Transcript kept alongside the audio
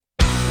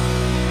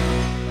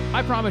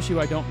I promise you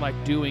I don't like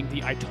doing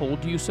the I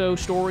told you so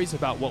stories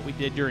about what we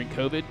did during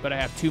COVID, but I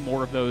have 2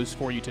 more of those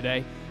for you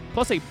today.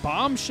 Plus a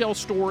bombshell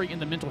story in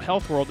the mental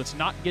health world that's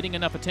not getting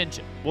enough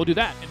attention. We'll do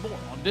that and more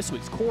on this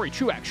week's Corey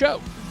Truax Show.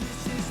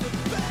 This is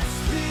the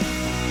best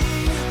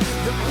thing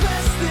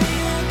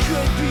that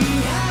could be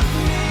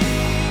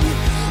happening.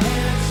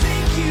 And I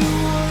think you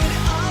would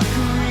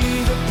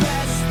agree. The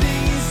best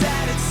thing is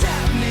that it's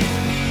happening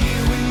to you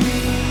and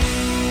me.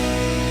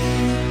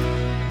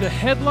 The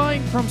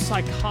headline from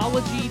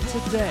Psychology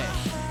Today,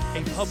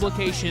 a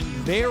publication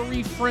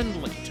very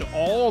friendly to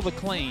all the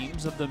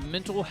claims of the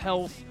mental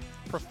health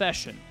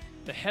profession.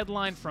 The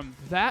headline from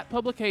that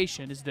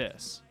publication is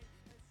this: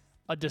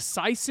 a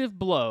decisive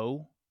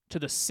blow to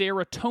the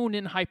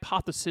serotonin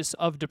hypothesis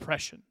of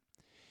depression.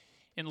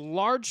 In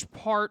large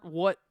part,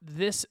 what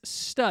this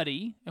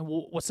study and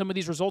what some of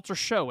these results are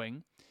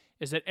showing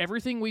is that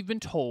everything we've been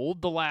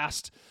told the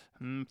last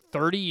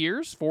 30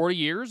 years, 40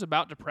 years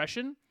about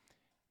depression,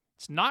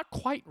 it's not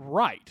quite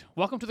right.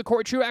 Welcome to the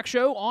Corey Truax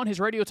Show on his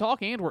Radio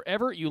Talk and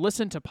wherever you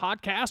listen to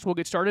podcasts. We'll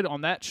get started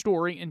on that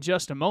story in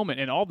just a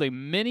moment and all the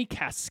many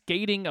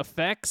cascading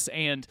effects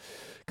and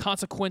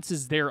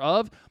consequences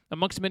thereof.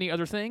 Amongst many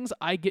other things,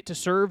 I get to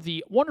serve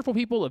the wonderful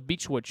people of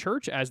Beechwood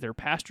Church as their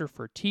pastor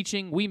for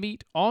teaching. We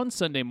meet on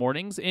Sunday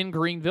mornings in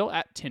Greenville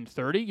at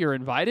 10:30. You're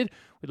invited.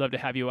 We'd love to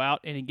have you out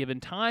any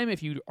given time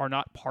if you are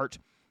not part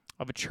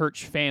of a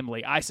church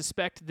family. I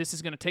suspect this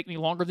is going to take me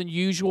longer than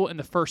usual in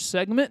the first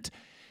segment,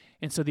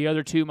 and so the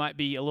other 2 might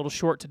be a little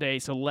short today,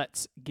 so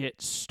let's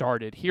get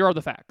started. Here are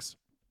the facts.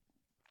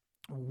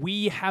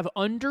 We have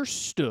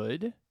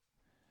understood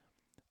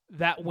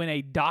that when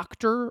a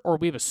doctor, or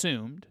we've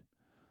assumed,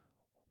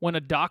 when a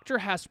doctor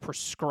has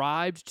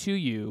prescribed to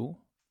you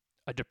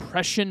a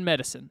depression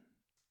medicine,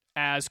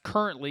 as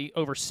currently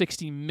over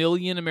 60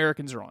 million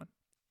Americans are on,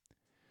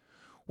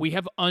 we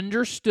have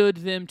understood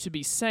them to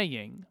be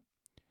saying,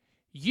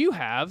 you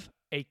have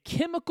a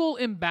chemical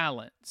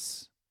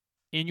imbalance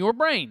in your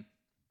brain,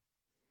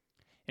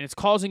 and it's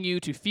causing you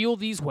to feel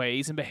these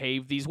ways and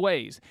behave these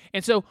ways.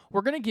 And so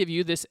we're going to give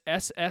you this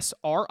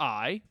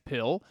SSRI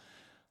pill.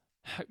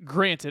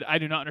 Granted, I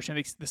do not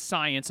understand the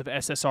science of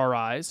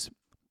SSRIs,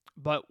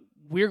 but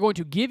we're going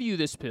to give you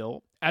this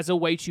pill as a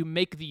way to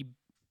make the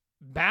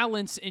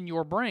balance in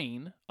your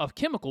brain of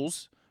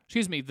chemicals,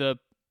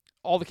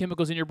 all the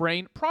chemicals in your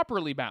brain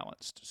properly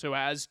balanced so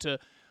as to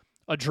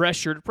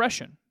address your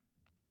depression.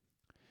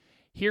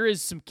 Here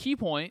is some key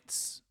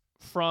points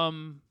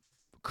from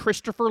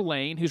Christopher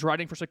Lane, who's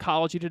writing for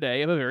Psychology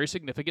Today, of a very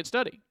significant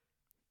study.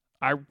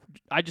 I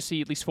just see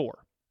at least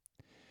 4.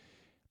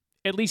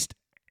 At least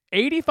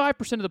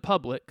 85% of the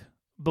public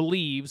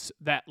believes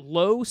that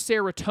low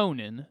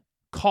serotonin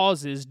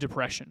causes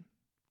depression.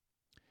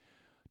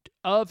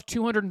 Of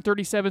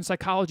 237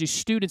 psychology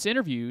students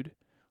interviewed,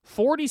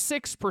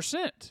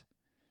 46%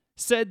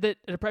 said that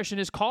depression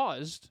is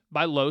caused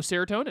by low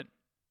serotonin.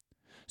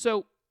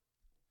 So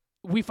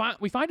we find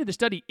in the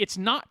study it's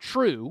not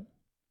true.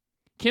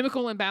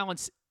 Chemical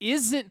imbalance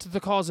isn't the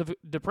cause of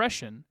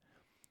depression,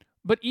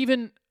 but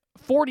even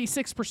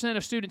 46%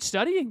 of students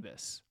studying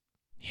this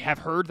have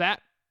heard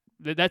that's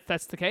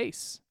the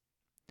case.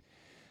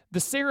 The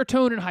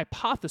serotonin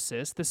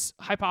hypothesis, this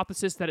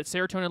hypothesis that it's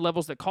serotonin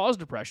levels that cause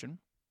depression,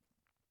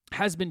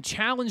 has been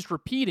challenged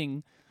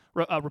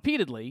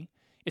repeatedly.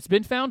 It's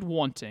been found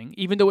wanting.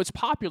 Even though it's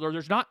popular,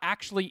 there's not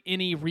actually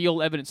any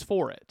real evidence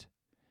for it.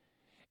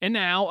 And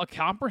now a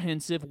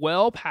comprehensive,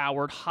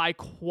 well-powered,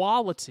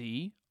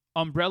 high-quality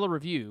umbrella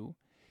review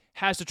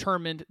has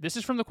determined, this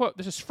is from the quote,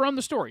 this is from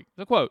the story,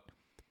 the quote,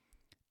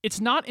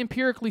 it's not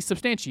empirically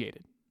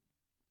substantiated.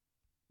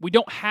 We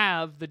don't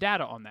have the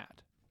data on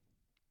that.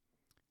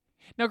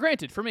 Now,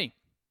 granted, for me,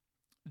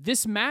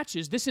 this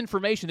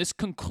information, this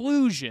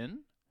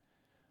conclusion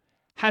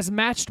has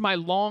matched my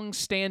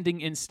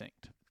long-standing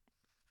instinct.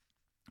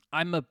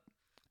 I tend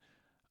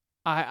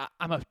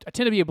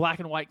to be a black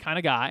and white kind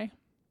of guy.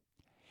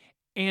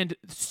 And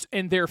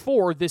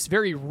therefore, this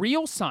very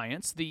real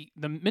science, the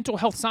mental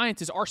health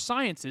sciences are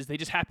sciences. They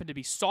just happen to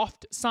be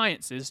soft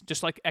sciences,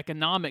 just like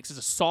economics is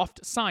a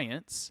soft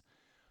science.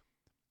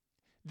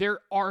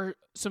 There are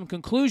some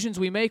conclusions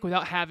we make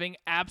without having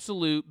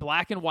absolute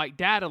black and white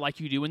data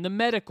like you do in the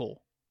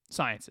medical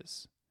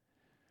sciences.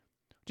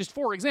 Just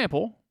for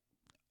example,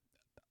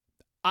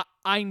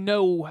 I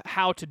know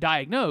how to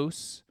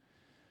diagnose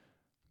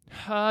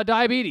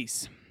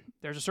diabetes.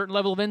 There's a certain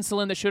level of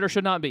insulin that should or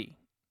should not be.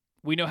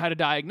 We know how to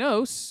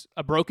diagnose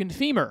a broken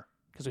femur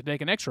because we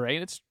take an x-ray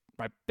and it's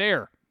right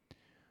there.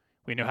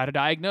 We know how to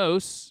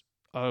diagnose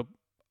a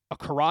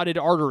carotid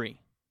artery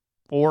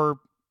or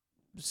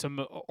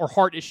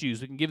heart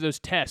issues. We can give those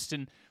tests,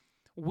 and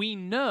we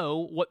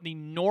know what the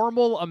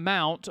normal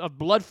amount of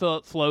blood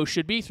flow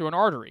should be through an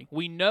artery.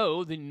 We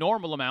know the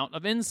normal amount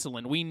of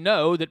insulin. We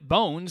know that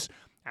bones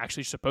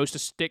actually are supposed to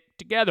stick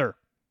together.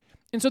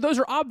 And so those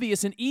are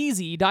obvious and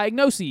easy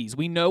diagnoses.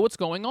 We know what's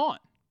going on.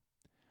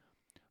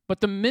 But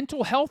the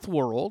mental health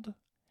world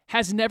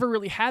has never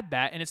really had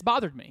that, and it's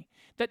bothered me.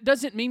 That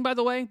doesn't mean, by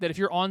the way, that if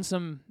you're on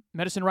some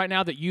medicine right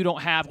now that you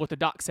don't have what the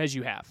doc says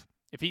you have.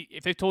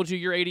 If they told you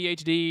you're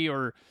ADHD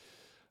or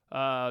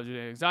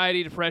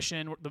anxiety,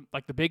 depression,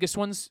 like the biggest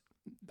ones,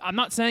 I'm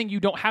not saying you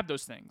don't have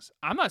those things.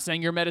 I'm not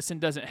saying your medicine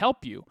doesn't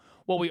help you.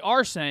 What we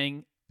are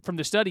saying from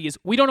the study is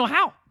we don't know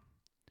how.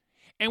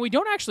 And we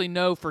don't actually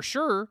know for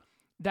sure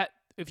that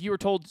if you were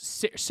told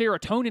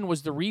serotonin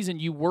was the reason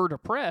you were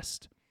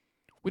depressed,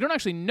 we don't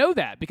actually know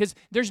that because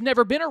there's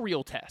never been a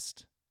real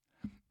test.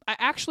 I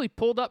actually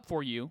pulled up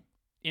for you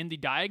in the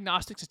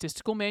Diagnostic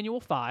Statistical Manual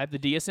 5, the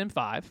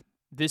DSM-5.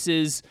 This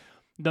is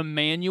the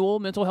manual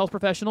mental health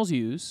professionals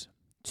use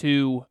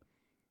to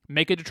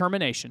make a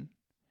determination.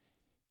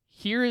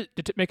 Here,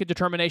 to make a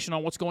determination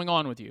on what's going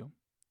on with you.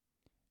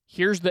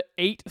 Here's the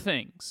 8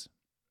 things.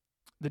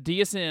 The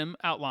DSM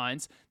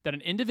outlines that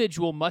an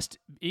individual must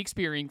be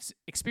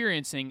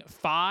experiencing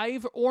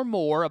 5 or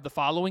more of the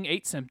following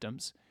 8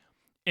 symptoms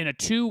in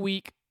at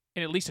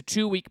least a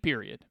 2-week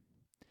period.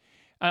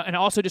 And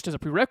also, just as a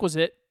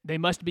prerequisite, they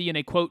must be in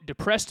a, quote,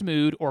 depressed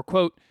mood or,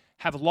 quote,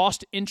 have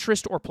lost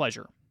interest or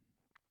pleasure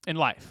in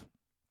life.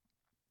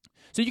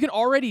 So you can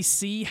already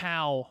see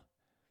how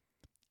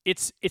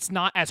it's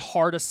not as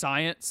hard a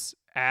science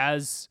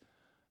as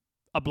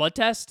a blood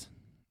test.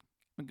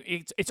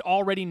 It's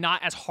already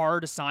not as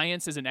hard a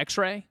science as an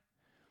x-ray.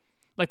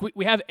 Like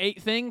we have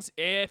 8 things.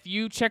 If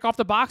you check off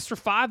the box for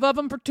 5 of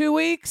them for 2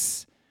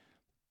 weeks,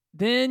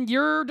 then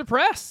you're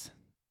depressed.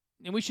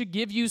 And we should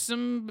give you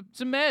some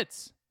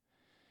meds.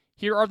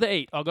 Here are the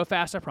 8. I'll go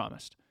fast, I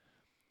promised.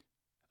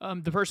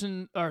 The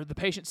person or the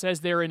patient says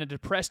they're in a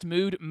depressed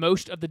mood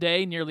most of the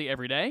day, nearly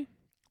every day.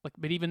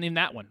 But even in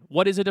that one,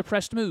 what is a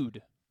depressed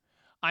mood?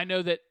 I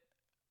know that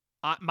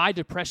my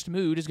depressed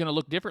mood is going to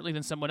look differently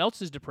than someone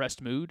else's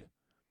depressed mood.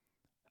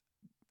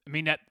 I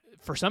mean, that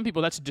for some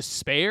people that's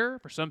despair.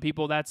 For some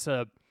people that's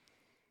a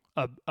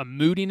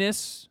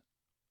moodiness.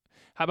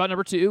 How about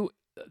number 2?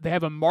 They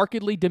have a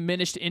markedly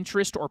diminished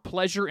interest or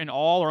pleasure in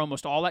all or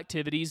almost all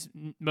activities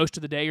most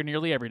of the day or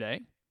nearly every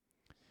day.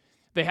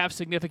 They have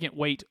significant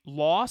weight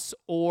loss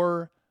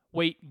or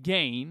weight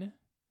gain,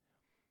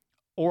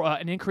 or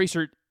a decrease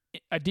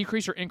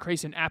or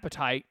increase in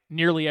appetite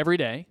nearly every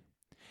day.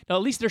 Now,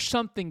 at least there's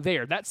something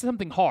there. That's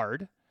something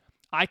hard.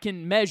 I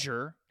can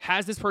measure,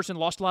 has this person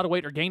lost a lot of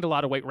weight or gained a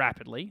lot of weight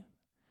rapidly?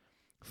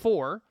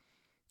 4,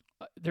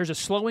 there's a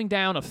slowing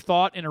down of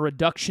thought and a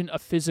reduction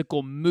of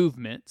physical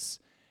movements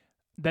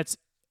that's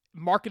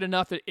marked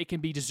enough that it can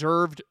be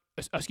observed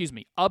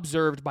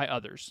by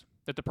others.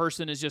 That the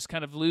person is just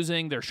kind of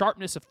losing their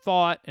sharpness of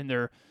thought and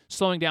they're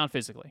slowing down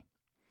physically.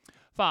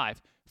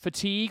 5,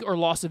 fatigue or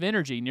loss of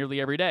energy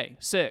nearly every day.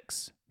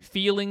 6,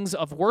 feelings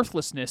of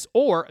worthlessness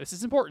or, this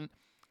is important,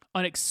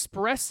 an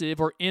expressive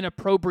or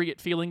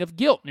inappropriate feeling of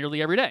guilt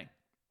nearly every day.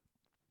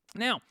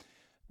 Now,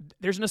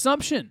 there's an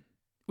assumption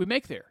we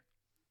make there.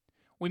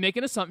 We make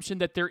an assumption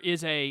that there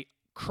is a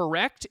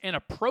correct and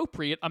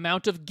appropriate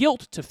amount of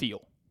guilt to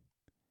feel.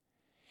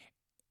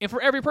 And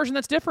for every person,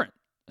 that's different.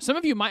 Some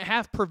of you might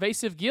have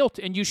pervasive guilt,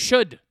 and you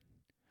should.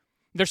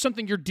 There's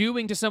something you're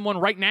doing to someone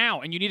right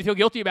now, and you need to feel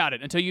guilty about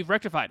it until you've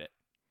rectified it.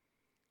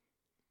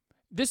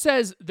 This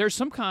says there's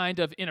some kind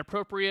of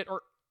inappropriate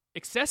or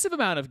excessive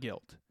amount of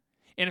guilt.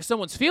 And if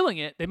someone's feeling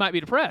it, they might be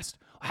depressed.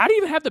 How do you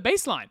even have the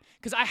baseline?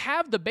 Because I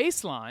have the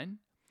baseline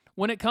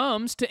when it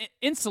comes to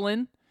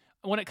insulin,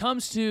 when it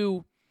comes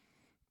to,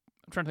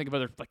 I'm trying to think of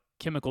other like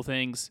chemical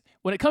things.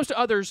 When it comes to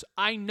others,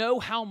 I know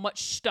how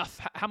much stuff,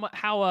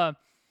 how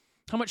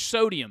much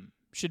sodium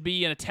should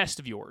be in a test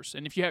of yours.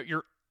 And if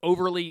you're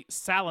overly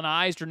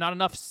salinized or not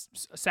enough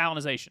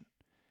salinization.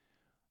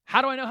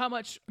 How do I know how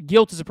much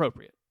guilt is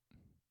appropriate?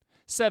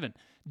 7,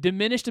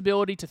 diminished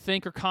ability to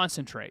think or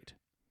concentrate.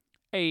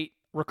 8,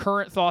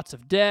 recurrent thoughts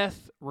of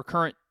death,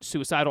 recurrent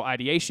suicidal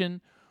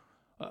ideation,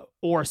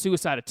 or a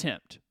suicide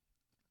attempt.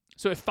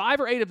 So if 5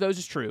 or 8 of those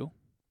is true,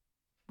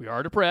 we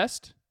are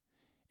depressed,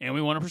 and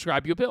we want to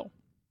prescribe you a pill.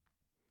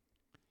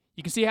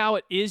 You can see how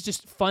it is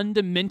just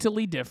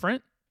fundamentally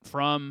different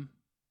from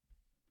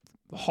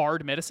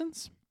hard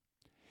medicines.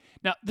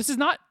 Now, this is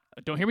not,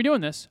 don't hear me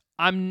doing this,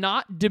 I'm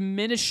not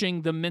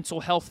diminishing the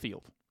mental health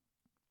field.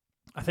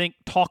 I think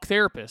talk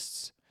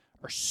therapists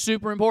are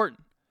super important.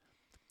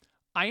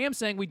 I am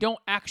saying we don't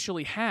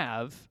actually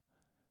have,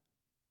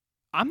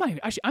 I'm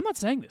not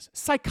saying this.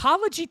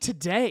 Psychology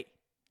Today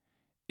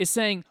is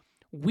saying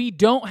we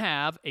don't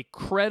have a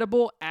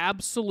credible,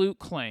 absolute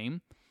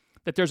claim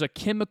that there's a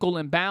chemical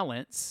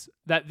imbalance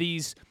that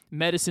these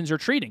medicines are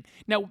treating.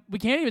 Now, we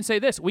can't even say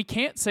this. We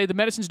can't say the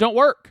medicines don't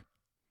work.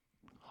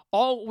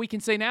 All we can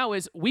say now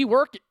is we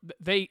work,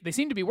 they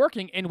seem to be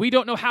working, and we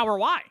don't know how or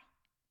why.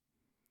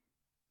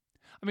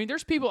 I mean,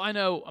 there's people I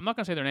know, I'm not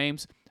going to say their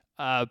names,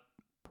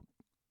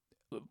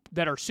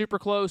 that are super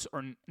close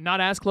or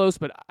not as close,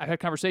 but I've had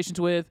conversations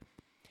with,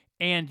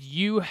 and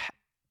you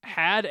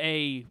had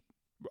a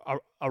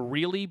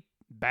really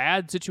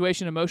bad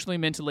situation emotionally,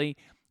 mentally,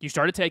 you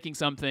started taking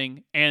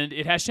something, and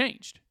it has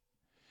changed.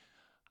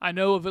 I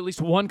know of at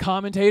least one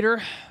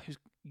commentator who's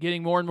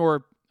getting more and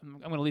more, I'm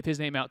going to leave his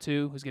name out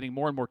too, who's getting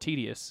more and more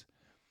tedious.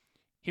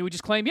 He would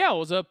just claim, yeah, it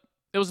was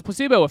a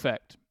placebo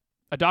effect.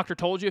 A doctor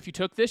told you if you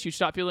took this, you'd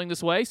stop feeling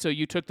this way, so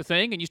you took the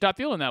thing and you stopped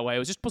feeling that way. It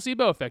was just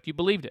placebo effect. You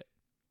believed it.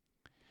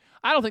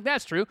 I don't think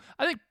that's true.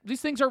 I think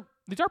these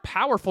are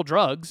powerful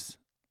drugs.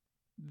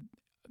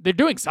 They're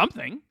doing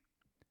something.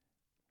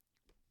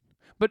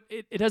 But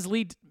it does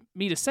lead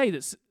me to say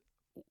that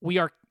we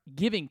are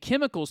giving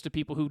chemicals to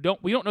people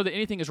we don't know that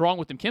anything is wrong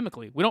with them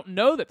chemically. We don't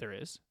know that there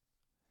is.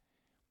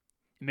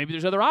 Maybe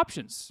there's other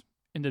options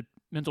in the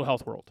mental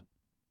health world.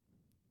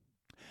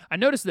 I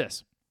noticed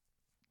this.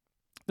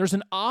 There's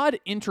an odd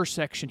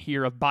intersection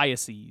here of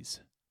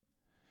biases.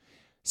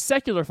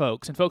 Secular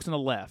folks and folks on the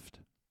left,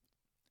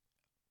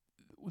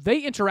 they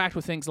interact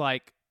with things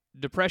like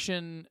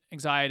depression,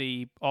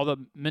 anxiety, all the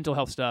mental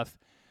health stuff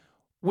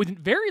with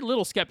very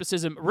little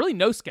skepticism, really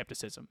no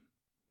skepticism.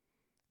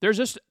 There's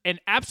just an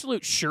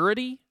absolute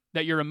surety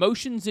that your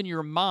emotions in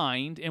your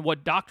mind and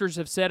what doctors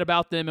have said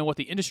about them and what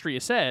the industry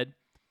has said,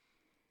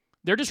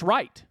 they're just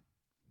right.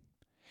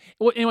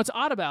 And what's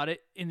odd about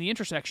it in the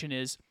intersection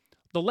is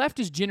the left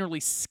is generally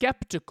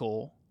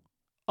skeptical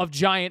of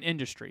giant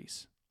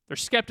industries. They're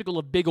skeptical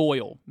of big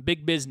oil,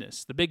 big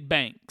business, the big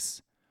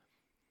banks.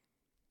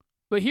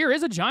 But here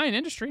is a giant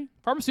industry.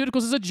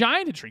 Pharmaceuticals is a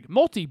giant industry,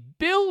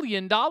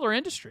 multi-billion-dollar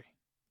industry.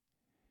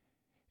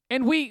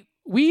 And we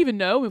even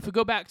know, if we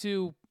go back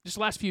to just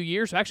the last few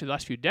years, actually the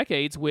last few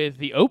decades, with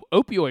the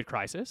opioid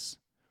crisis,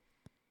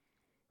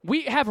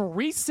 we have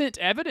recent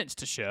evidence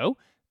to show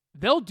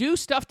they'll do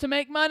stuff to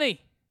make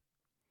money,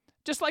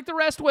 just like the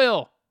rest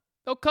will.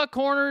 They'll cut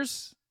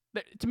corners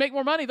to make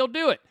more money. They'll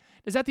do it.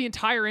 Is that the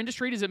entire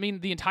industry? Does it mean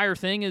the entire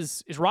thing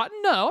is rotten?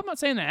 No, I'm not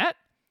saying that.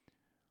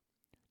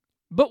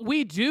 But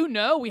we do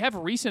know, we have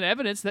recent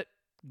evidence that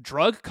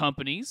drug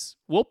companies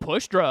will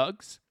push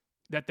drugs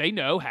that they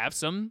know have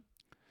some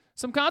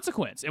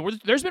consequence. And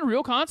there's been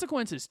real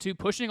consequences to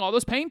pushing all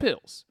those pain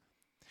pills,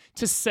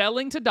 to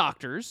selling to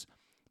doctors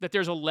that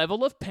there's a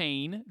level of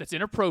pain that's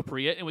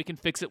inappropriate and we can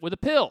fix it with a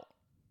pill.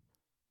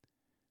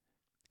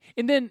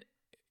 And then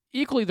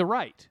equally the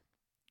right.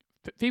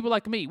 People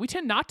like me, we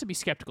tend not to be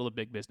skeptical of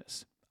big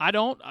business. I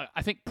don't.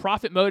 I think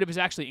profit motive is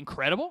actually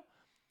incredible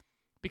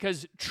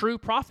because true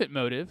profit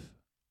motive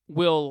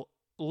will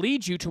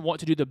lead you to want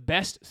to do the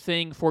best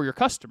thing for your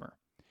customer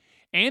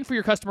and for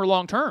your customer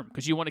long term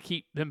because you want to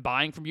keep them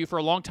buying from you for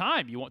a long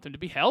time. You want them to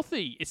be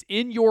healthy.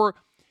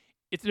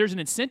 There's an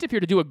incentive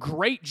here to do a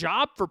great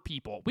job for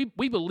people.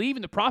 We believe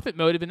in the profit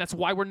motive, and that's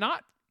why we're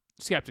not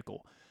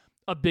skeptical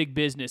of big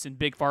business and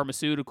big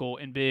pharmaceutical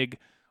and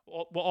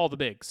all the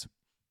bigs.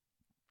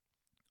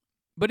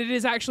 But it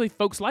is actually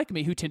folks like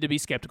me who tend to be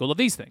skeptical of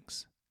these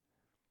things.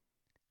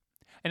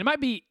 And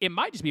it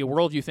might just be a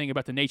worldview thing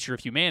about the nature of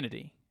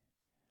humanity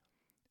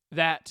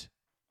that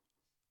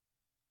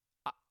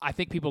I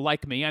think people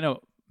like me, I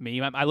know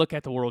me, I look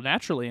at the world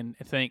naturally and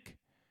think,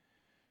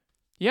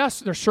 yes,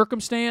 there's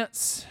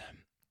circumstance,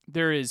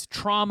 there is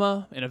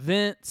trauma and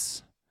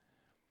events.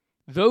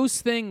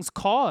 Those things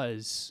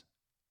cause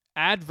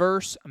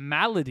adverse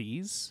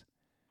maladies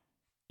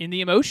in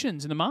the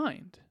emotions in the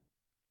mind.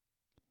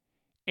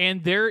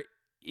 And there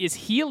is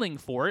healing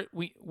for it.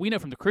 We know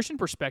from the Christian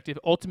perspective,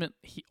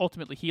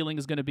 ultimately healing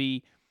is going to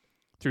be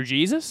through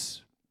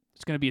Jesus.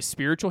 It's going to be a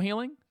spiritual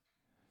healing.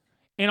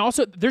 And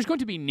also, there's going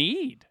to be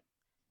need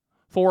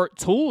for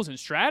tools and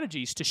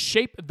strategies to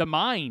shape the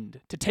mind,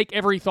 to take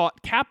every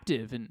thought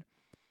captive. And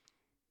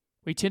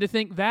we tend to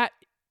think that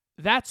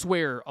that's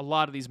where a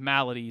lot of these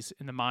maladies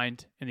in the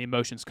mind and the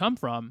emotions come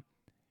from,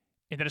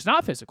 and that it's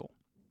not physical.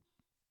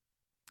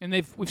 And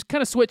we've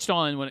kind of switched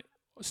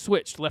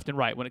left and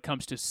right when it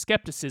comes to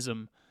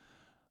skepticism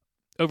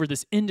over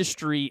this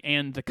industry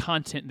and the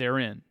content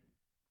therein.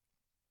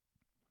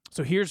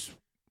 So here's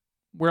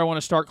where I want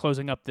to start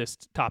closing up this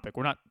topic.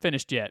 We're not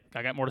finished yet.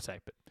 I got more to say,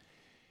 but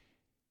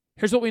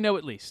here's what we know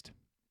at least.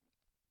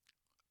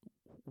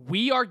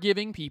 We are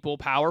giving people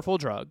powerful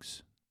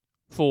drugs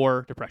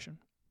for depression.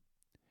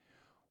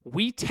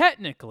 We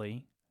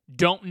technically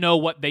don't know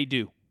what they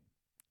do.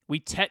 We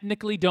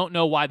technically don't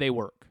know why they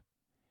work.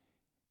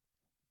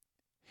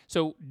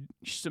 So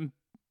some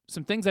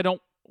things I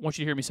don't want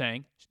you to hear me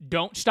saying.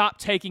 Don't stop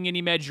taking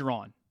any meds you're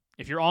on.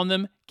 If you're on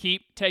them,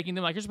 keep taking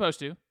them like you're supposed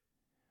to.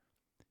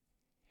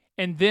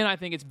 And then I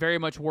think it's very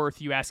much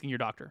worth you asking your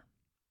doctor,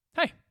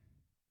 hey,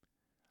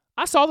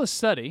 I saw this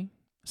study.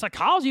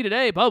 Psychology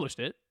Today published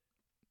it.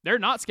 They're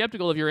not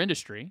skeptical of your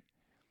industry.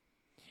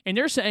 And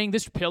they're saying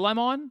this pill I'm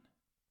on,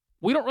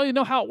 we don't really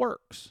know how it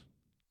works.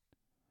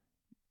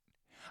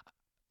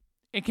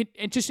 And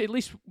just at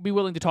least be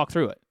willing to talk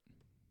through it.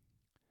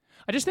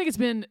 I just think it's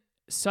been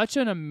such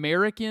an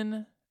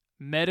American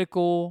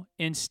medical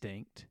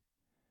instinct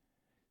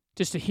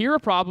just to hear a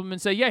problem and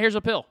say, yeah, here's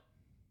a pill.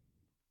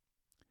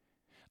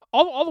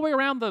 All the way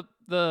around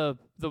the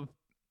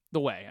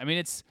way. I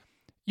mean,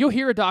 you'll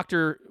hear a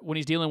doctor when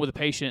he's dealing with a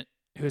patient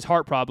who has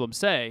heart problems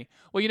say,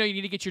 well, you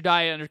need to get your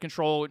diet under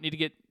control, you need to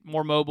get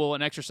more mobile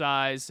and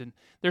exercise, and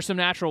there's some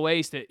natural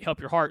ways to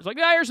help your heart. It's like,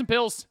 here's some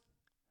pills.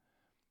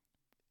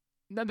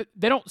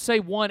 They don't say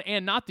one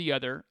and not the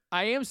other.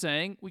 I am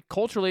saying,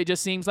 culturally, it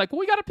just seems like, well,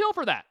 we got a pill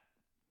for that.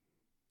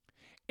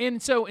 And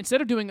so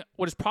instead of doing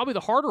what is probably the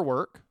harder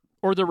work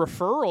or the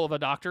referral of a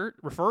doctor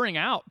referring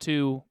out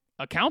to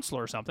a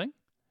counselor or something,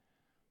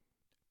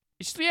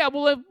 it's just, yeah,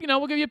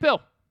 we'll give you a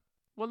pill.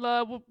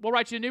 We'll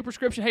write you a new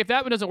prescription. Hey, if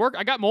that one doesn't work,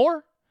 I got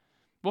more.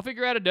 We'll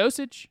figure out a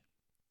dosage.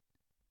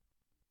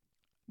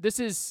 This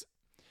is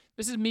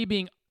me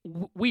being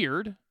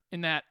weird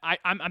in that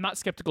I'm not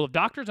skeptical of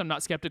doctors. I'm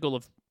not skeptical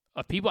of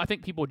people. I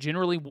think people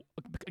generally,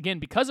 again,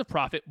 because of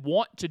profit,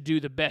 want to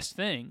do the best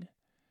thing.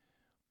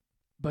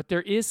 But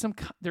there is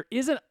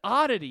an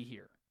oddity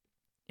here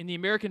in the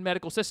American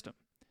medical system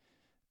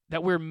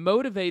that we're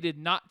motivated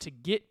not to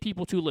get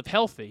people to live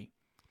healthy,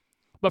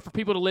 but for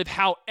people to live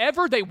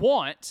however they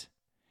want,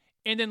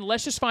 and then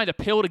let's just find a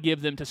pill to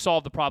give them to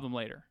solve the problem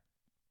later.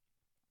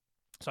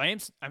 So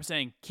I'm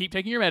saying keep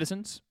taking your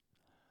medicines,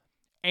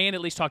 and at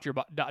least talk to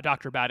your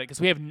doctor about it,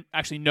 because we have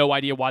actually no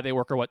idea why they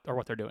work or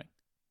what they're doing.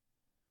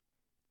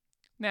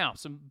 Now,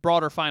 some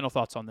broader final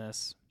thoughts on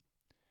this.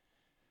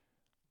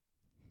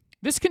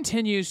 This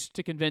continues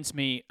to convince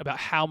me about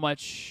how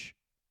much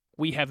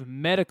we have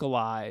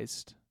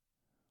medicalized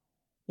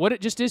what it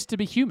just is to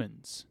be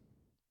humans.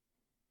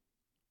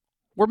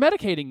 We're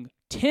medicating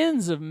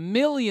tens of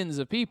millions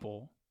of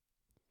people,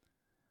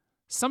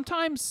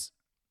 sometimes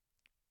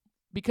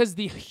because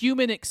the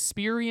human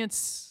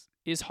experience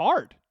is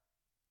hard.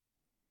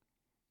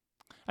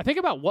 I think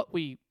about what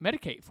we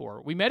medicate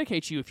for. We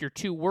medicate you if you're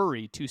too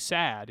worried, too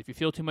sad, if you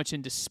feel too much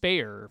in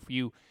despair, if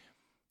you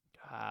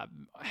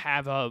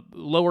have a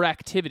lower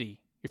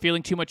activity, you're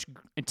feeling too much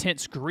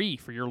intense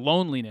grief, or your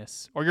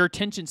loneliness, or your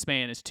attention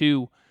span is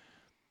too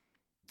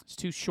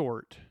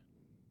short.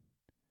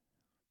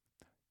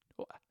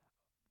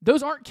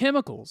 Those aren't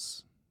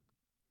chemicals.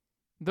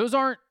 Those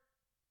aren't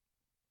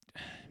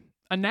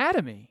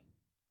anatomy.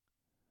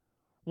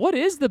 What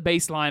is the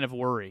baseline of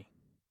worry?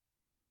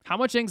 How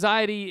much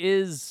anxiety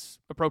is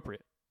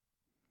appropriate?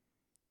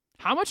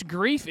 How much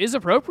grief is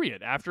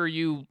appropriate after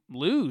you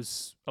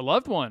lose a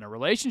loved one, a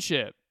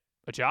relationship,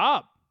 a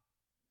job?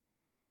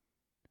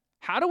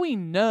 How do we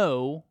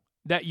know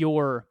that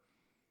your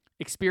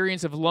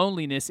experience of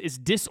loneliness is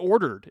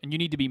disordered and you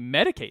need to be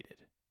medicated?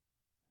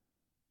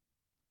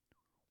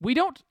 We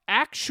don't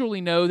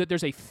actually know that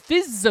there's a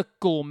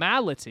physical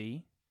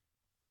malady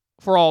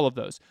for all of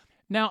those.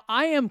 Now,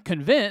 I am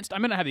convinced, I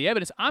may not have the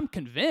evidence, I'm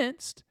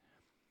convinced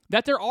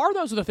that there are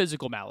those with a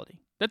physical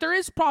malady, that there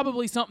is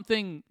probably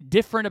something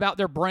different about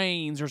their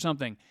brains or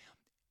something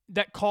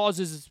that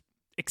causes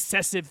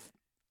excessive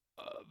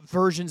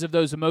versions of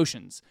those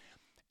emotions.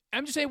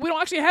 I'm just saying we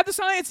don't actually have the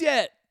science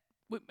yet.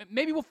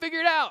 Maybe we'll figure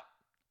it out.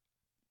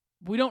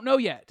 We don't know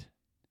yet.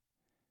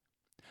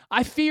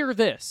 I fear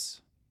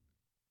this.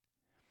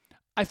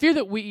 I fear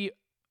that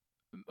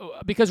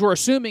because we're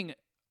assuming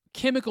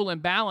chemical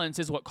imbalance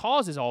is what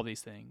causes all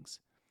these things,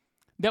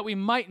 that we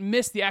might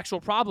miss the actual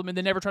problem and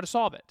then never try to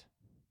solve it.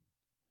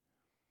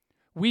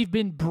 We've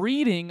been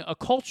breeding a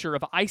culture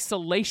of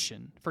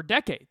isolation for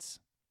decades.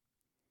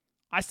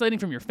 Isolating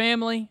from your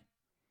family,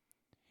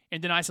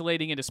 and then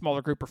isolating into a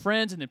smaller group of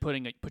friends, and then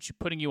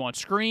putting you on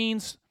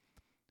screens.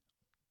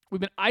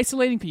 We've been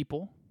isolating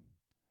people.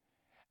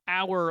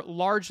 Our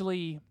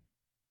largely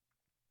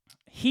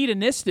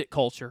hedonistic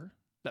culture,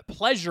 that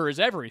pleasure is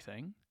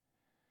everything,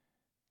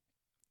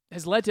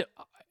 has led to,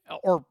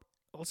 or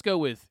let's go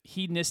with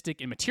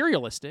hedonistic and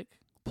materialistic.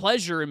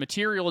 Pleasure and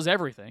material is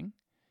everything.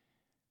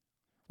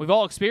 We've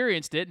all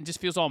experienced it and just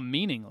feels all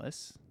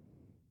meaningless.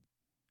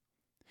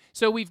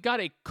 So we've got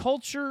a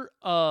culture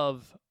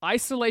of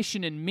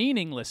isolation and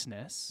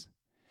meaninglessness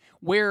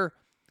where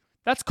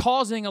that's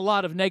causing a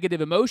lot of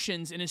negative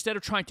emotions, and instead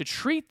of trying to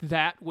treat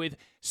that with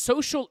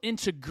social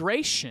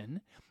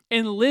integration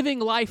and living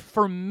life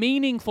for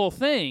meaningful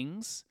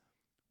things,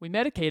 we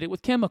medicate it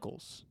with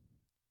chemicals.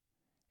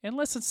 And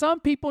listen, some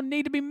people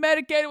need to be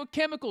medicated with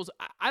chemicals.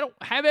 I don't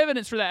have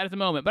evidence for that at the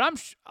moment, but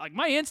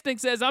my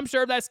instinct says I'm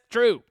sure that's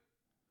true.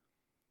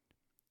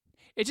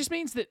 It just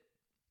means that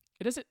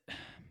this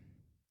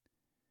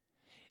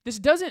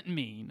doesn't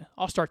mean,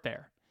 I'll start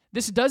there.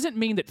 This doesn't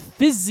mean that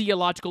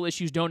physiological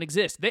issues don't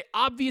exist. They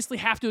obviously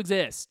have to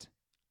exist.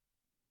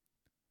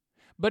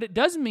 But it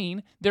does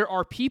mean there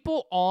are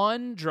people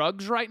on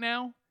drugs right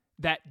now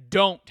that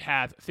don't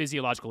have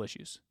physiological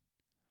issues.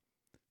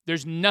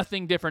 There's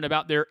nothing different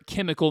about their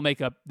chemical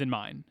makeup than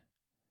mine.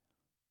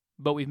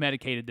 But we've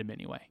medicated them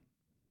anyway.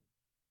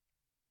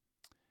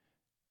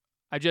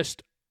 I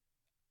just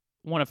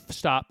want to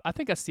stop. I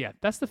think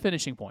that's the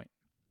finishing point.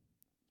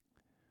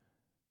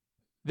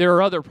 There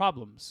are other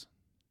problems.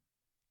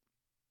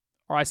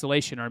 Our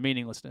isolation, our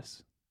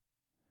meaninglessness.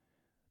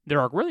 There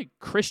are really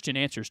Christian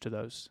answers to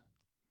those.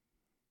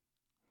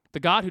 The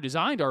God who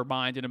designed our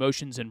mind and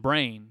emotions and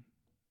brain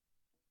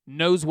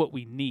knows what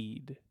we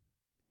need.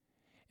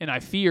 And I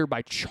fear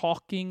by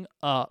chalking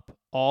up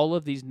all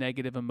of these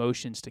negative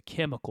emotions to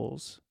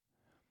chemicals,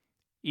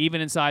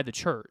 even inside the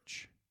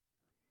church,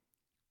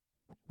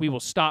 we will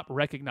stop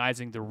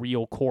recognizing the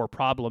real core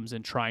problems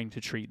and trying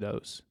to treat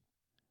those.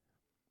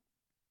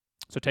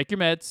 So take your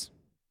meds.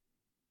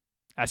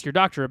 Ask your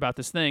doctor about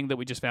this thing that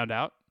we just found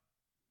out.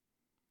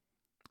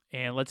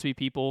 And let's be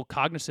people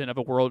cognizant of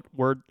a world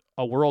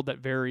that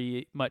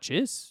very much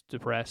is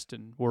depressed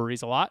and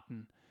worries a lot,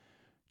 and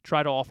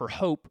try to offer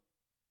hope,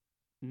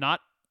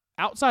 not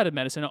outside of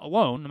medicine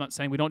alone. I'm not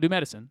saying we don't do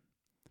medicine,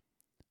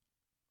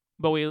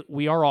 but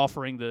we are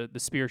offering the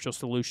spiritual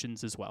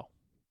solutions as well.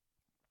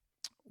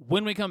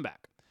 When we come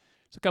back,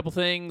 there's a couple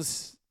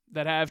things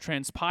that have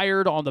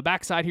transpired on the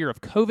backside here of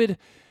COVID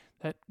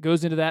that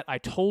goes into that I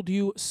told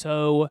you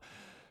so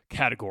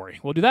category.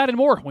 We'll do that and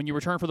more when you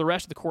return for the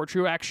rest of the Corey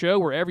Truax Show,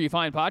 wherever you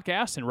find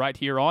podcasts and right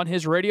here on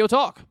his Radio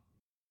Talk.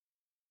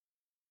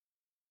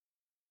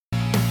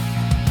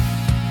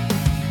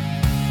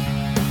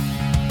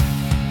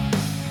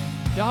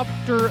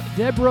 Dr.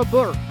 Deborah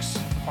Birx,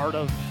 part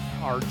of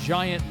our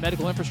giant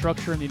medical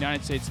infrastructure in the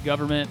United States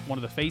government, one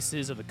of the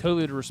faces of the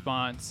COVID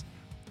response,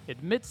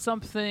 admits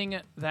something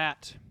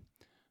that,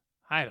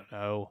 I don't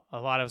know,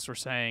 a lot of us were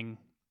saying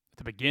at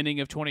the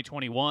beginning of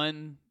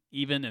 2021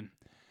 even, and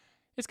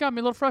it's got me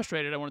a little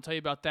frustrated. I want to tell you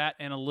about that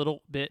and a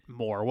little bit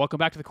more. Welcome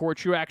back to the Corey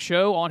Truax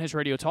Show on his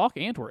Radio Talk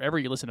and wherever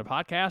you listen to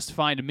podcasts.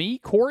 Find me,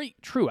 Corey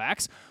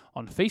Truax,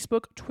 on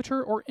Facebook,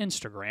 Twitter, or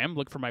Instagram.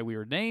 Look for my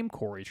weird name,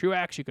 Corey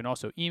Truax. You can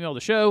also email the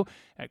show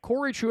at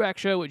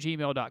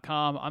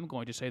CoreyTruaxShow@gmail.com. I'm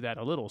going to say that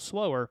a little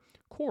slower,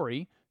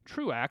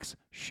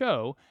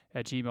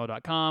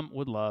 CoreyTruaxShow@gmail.com.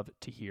 Would love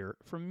to hear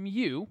from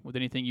you with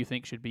anything you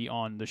think should be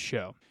on the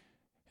show.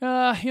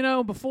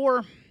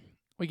 Before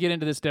we get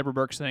into this Deborah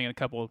Birx thing and a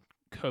couple of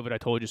COVID I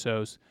told you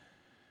so's,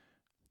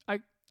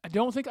 I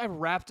don't think I've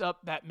wrapped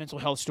up that mental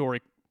health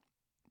story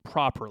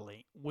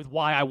properly with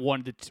why I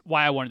wanted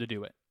to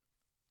do it.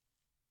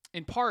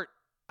 In part,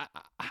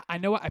 I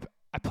know I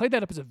played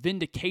that up as a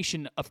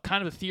vindication of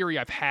kind of a theory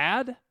I've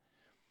had,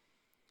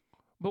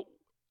 but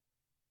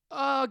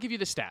I'll give you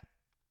the stat.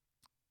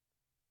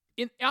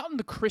 Out in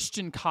the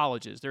Christian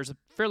colleges, there's a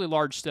fairly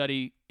large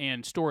study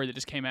and story that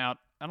just came out.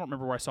 I don't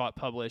remember where I saw it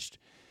published.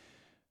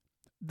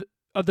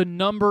 Of the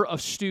number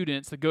of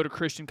students that go to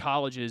Christian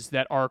colleges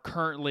that are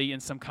currently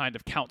in some kind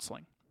of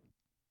counseling.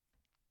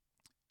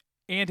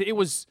 And it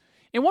was,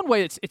 in one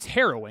way, it's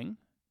harrowing.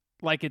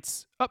 Like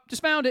just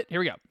found it. Here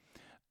we go.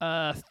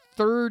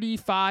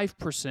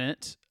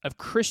 35% of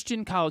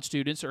Christian college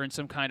students are in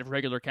some kind of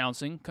regular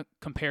counseling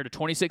compared to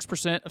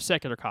 26% of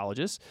secular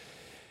colleges.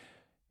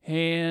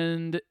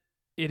 And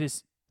it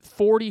is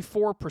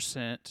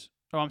 44%.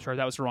 Oh, I'm sorry,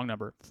 that was the wrong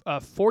number.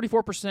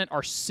 44%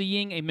 are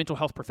seeing a mental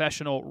health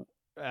professional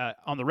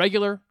on the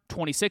regular,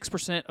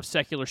 26% of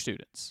secular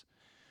students.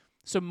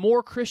 So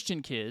more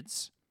Christian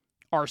kids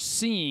are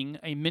seeing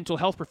a mental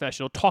health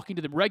professional, talking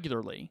to them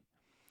regularly,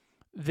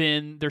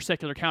 than their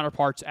secular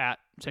counterparts at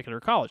secular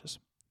colleges.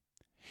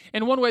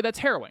 In one way, that's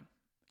harrowing.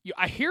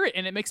 I hear it,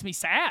 and it makes me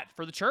sad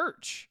for the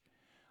church.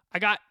 I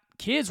got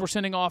kids we're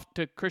sending off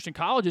to Christian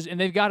colleges, and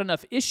they've got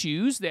enough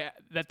issues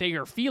that they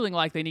are feeling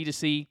like they need to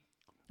see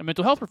a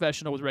mental health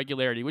professional with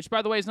regularity, which,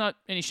 by the way, is not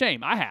any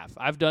shame. I'm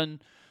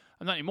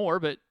not anymore,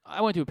 but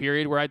I went through a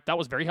period where that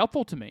was very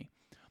helpful to me.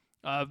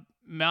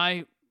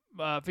 My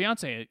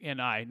fiance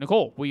and I,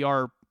 Nicole, we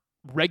are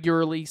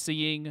regularly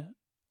seeing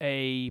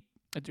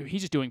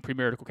he's just doing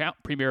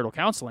premarital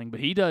counseling, but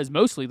he does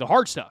mostly the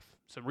hard stuff.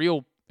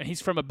 And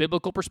he's from a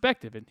biblical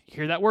perspective, and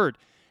hear that word,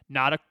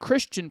 not a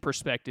Christian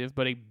perspective,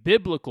 but a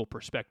biblical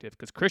perspective,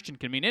 because Christian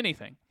can mean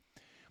anything.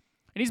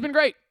 And he's been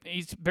great.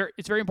 It's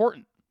very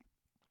important.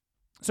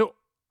 So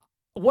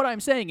what I'm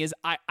saying is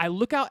I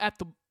look out at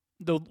the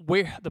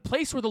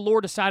place where the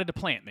Lord decided to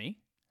plant me,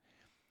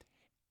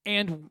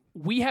 and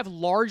we have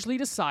largely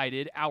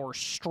decided our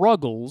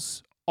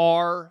struggles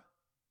are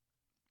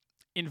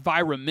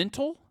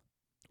environmental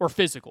or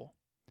physical.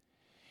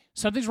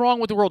 Something's wrong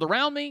with the world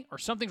around me, or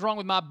something's wrong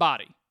with my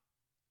body,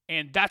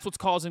 and that's what's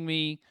causing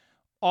me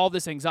all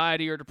this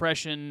anxiety or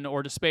depression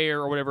or despair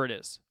or whatever it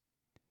is.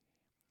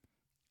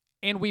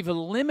 And we've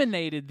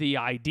eliminated the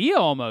idea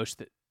almost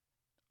that,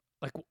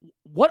 like,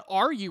 what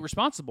are you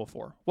responsible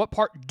for? What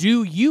part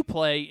do you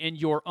play in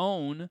your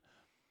own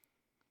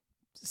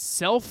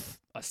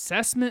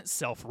self-assessment,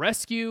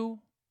 self-rescue,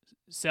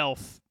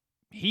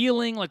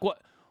 self-healing? Like,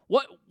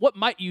 what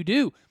might you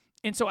do?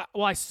 And so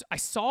I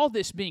saw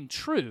this being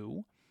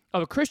true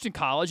of a Christian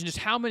college and just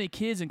how many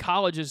kids in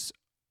colleges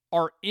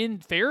are in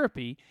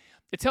therapy.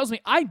 It tells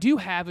me I do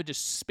have a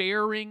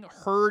despairing,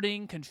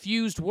 hurting,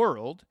 confused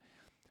world.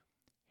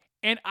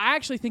 And I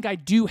actually think I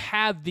do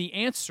have the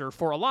answer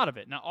for a lot of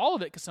it. Not all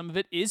of it, because some of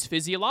it is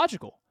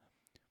physiological.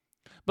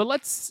 But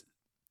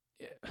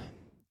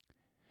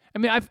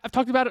I've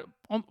talked about it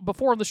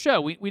before on the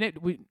show. We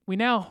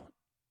now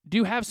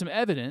do have some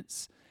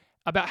evidence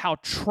about how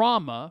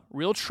trauma,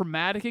 real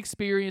traumatic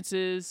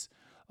experiences,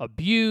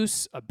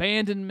 abuse,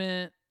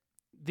 abandonment,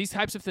 these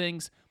types of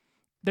things,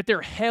 that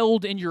they're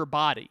held in your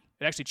body.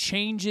 It actually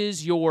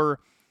changes your,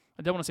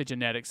 I don't want to say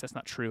genetics, that's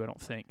not true, I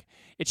don't think.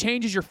 It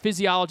changes your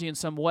physiology in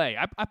some way.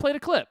 I played a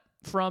clip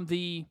from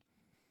the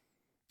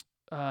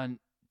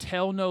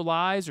Tell No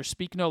Lies or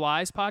Speak No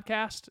Lies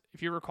podcast,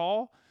 if you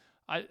recall.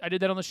 I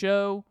did that on the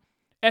show,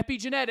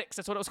 Epigenetics,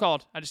 that's what it was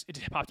called. It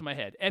just popped in my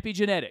head.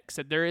 Epigenetics,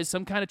 that there is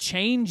some kind of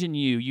change in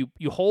you.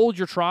 You hold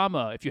your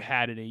trauma if you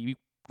had any. You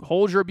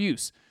hold your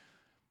abuse.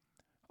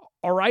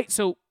 All right,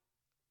 so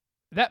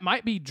that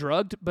might be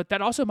drugged, but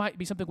that also might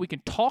be something we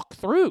can talk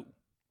through,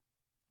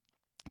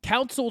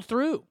 counsel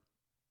through.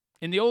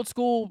 In the old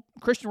school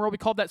Christian world, we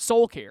called that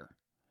soul care.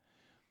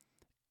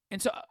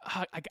 And so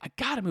I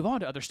got to move on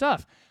to other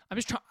stuff. I'm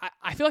just trying.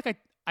 I feel like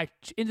I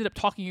ended up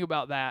talking to you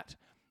about that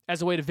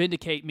as a way to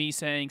vindicate me,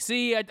 saying,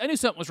 see, I knew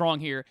something was wrong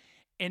here,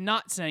 and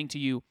not saying to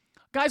you,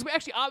 guys, we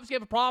actually obviously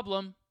have a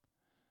problem.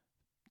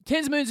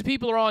 Tens of millions of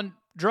people are on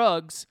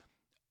drugs.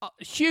 A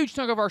huge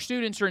chunk of our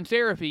students are in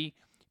therapy.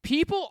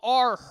 People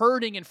are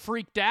hurting and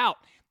freaked out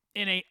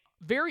in a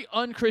very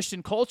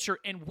unchristian culture,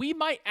 and we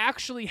might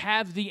actually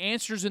have the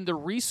answers and the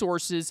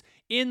resources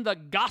in the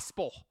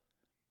gospel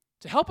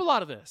to help a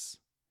lot of this.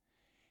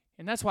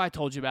 And that's why I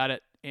told you about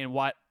it and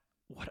what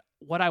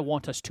I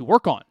want us to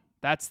work on.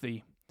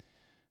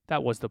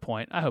 That was the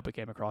point. I hope it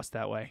came across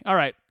that way. All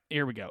right,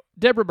 here we go.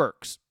 Deborah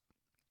Birx.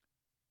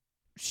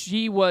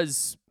 She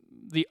was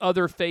the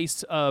other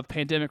face of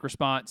pandemic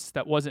response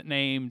that wasn't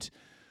named.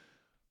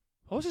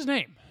 What was his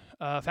name?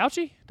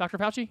 Fauci? Dr.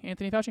 Fauci?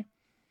 Anthony Fauci?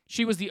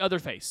 She was the other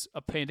face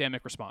of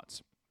pandemic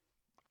response.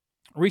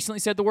 Recently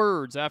said the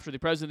words after the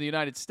President of the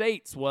United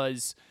States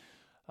was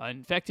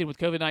infected with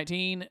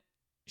COVID-19.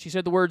 She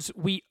said the words,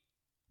 we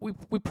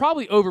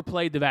probably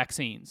overplayed the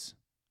vaccines.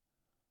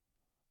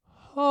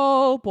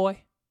 Oh,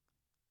 boy.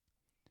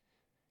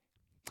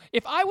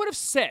 If I would have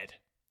said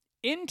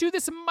into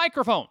this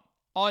microphone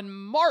on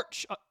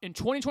March in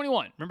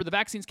 2021, remember the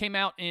vaccines came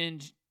out in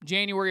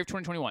January of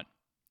 2021,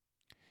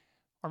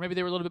 or maybe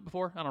they were a little bit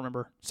before, I don't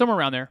remember, somewhere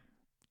around there.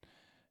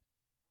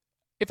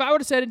 If I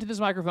would have said into this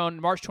microphone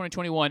in March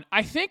 2021,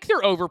 I think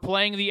they're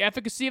overplaying the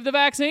efficacy of the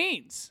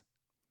vaccines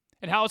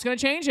and how it's going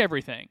to change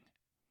everything.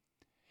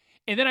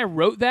 And then I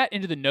wrote that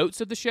into the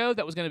notes of the show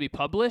that was going to be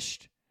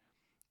published.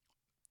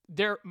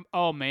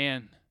 Oh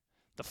man,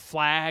 the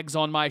flags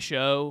on my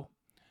show.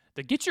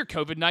 Get your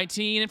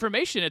COVID-19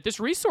 information at this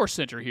resource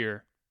center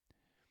here.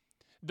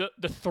 The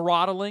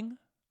throttling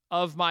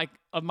of my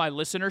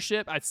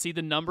listenership. I'd see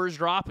the numbers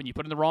drop when you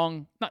put in the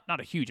wrong, not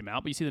a huge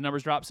amount, but you see the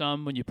numbers drop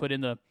some when you put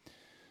in the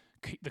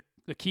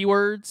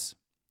keywords.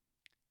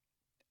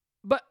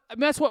 But I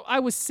mean, that's what I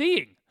was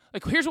seeing.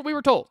 Like, here's what we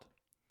were told.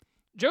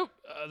 Joe,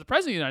 the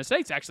President of the United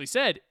States actually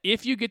said,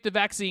 if you get the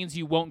vaccines,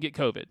 you won't get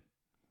COVID.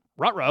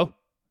 Ruh-roh.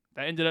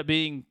 That ended up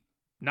being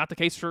not the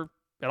case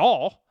at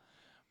all.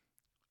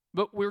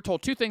 But we were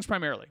told two things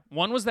primarily.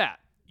 One was that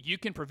you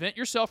can prevent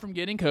yourself from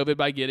getting COVID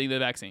by getting the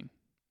vaccine.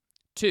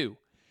 Two,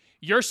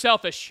 you're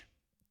selfish.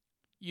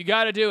 You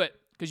got to do it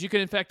because you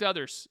can infect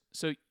others.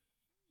 So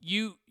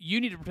you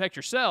need to protect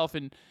yourself,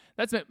 and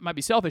that might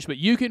be selfish, but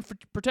you can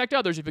protect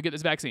others if you get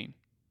this vaccine.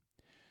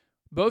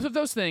 Both of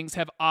those things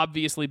have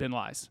obviously been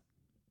lies.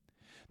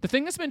 The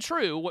thing that's been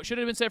true, what should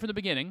have been said from the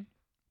beginning,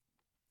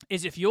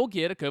 is if you'll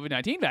get a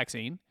COVID-19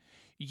 vaccine,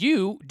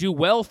 you do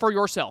well for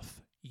yourself.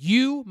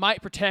 You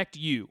might protect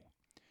you.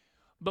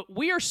 But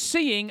we are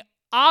seeing,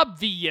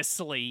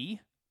 obviously,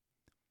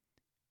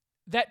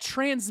 that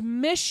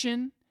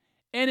transmission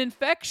and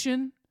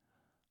infection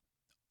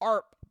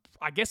are,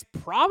 I guess,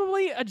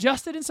 probably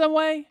adjusted in some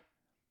way.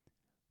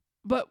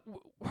 But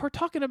we're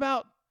talking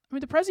about,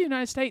 the President of the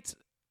United States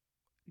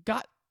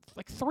got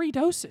like 3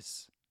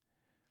 doses.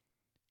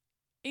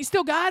 He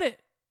still got it.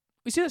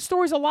 We see that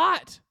stories a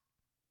lot.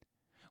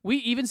 We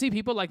even see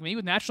people like me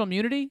with natural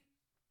immunity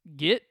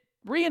get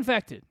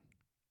reinfected.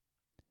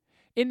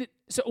 And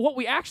so what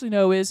we actually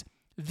know is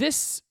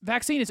this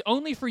vaccine is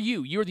only for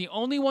you. You're the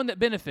only one that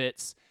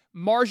benefits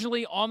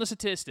marginally on the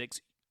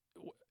statistics.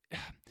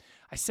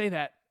 I say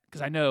that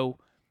because I know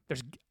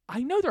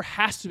there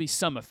has to be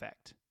some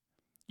effect.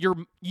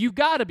 You've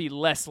got to be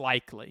less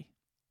likely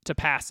to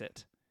pass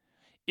it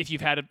if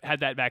you've had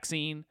that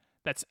vaccine.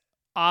 That's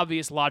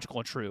obvious, logical,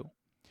 and true.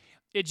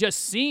 It just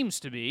seems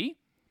to be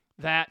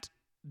that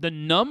the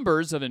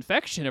numbers of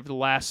infection over the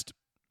last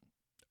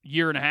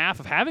year and a half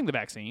of having the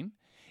vaccine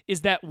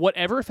is that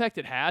whatever effect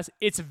it has,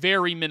 it's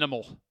very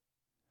minimal.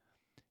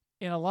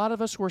 And a lot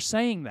of us were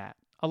saying that.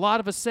 A lot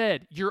of us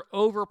said, you're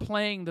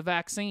overplaying the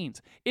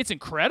vaccines. It's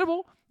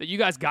incredible that you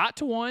guys got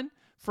to one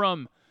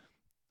from,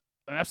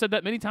 and I've said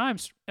that many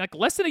times, like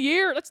less than a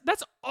year.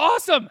 That's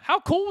awesome.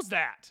 How cool is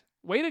that?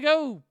 Way to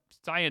go,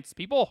 science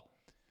people.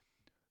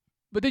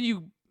 But then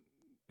you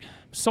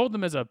sold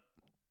them as a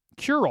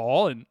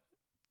cure-all and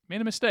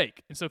made a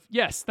mistake. And so,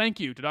 yes, thank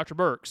you to Dr.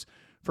 Birx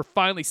for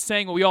finally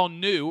saying what we all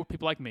knew,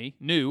 people like me,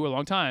 knew a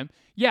long time.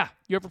 Yeah,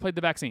 you overplayed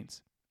the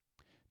vaccines.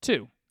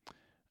 2,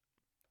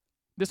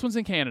 this one's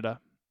in Canada,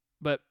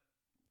 but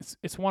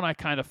it's one I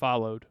kind of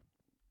followed.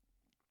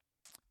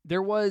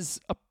 There was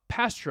a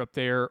pastor up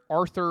there,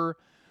 Arthur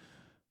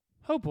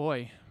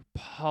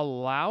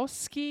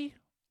Pawlowski?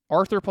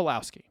 Arthur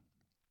Pawlowski.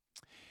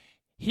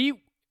 He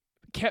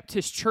kept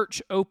his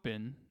church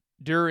open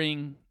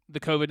during the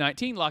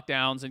COVID-19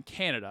 lockdowns in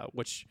Canada,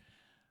 which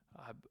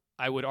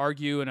I would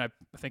argue, and I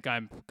think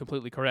I'm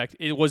completely correct,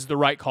 it was the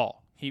right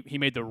call. He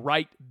made the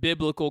right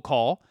biblical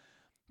call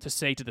to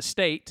say to the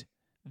state,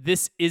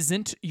 this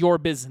isn't your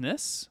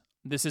business.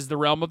 This is the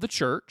realm of the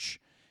church.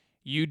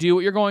 You do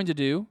what you're going to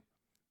do.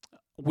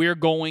 We're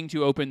going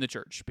to open the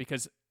church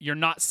because you're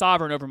not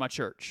sovereign over my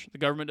church. The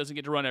government doesn't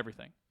get to run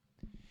everything.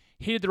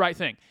 He did the right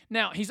thing.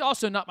 Now, he's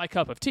also not my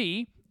cup of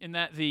tea in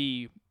that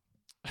the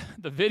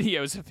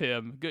videos of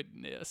him,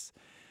 goodness,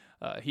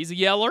 he's a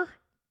yeller.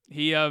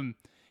 He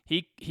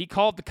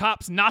called the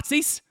cops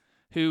Nazis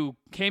who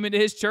came into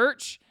his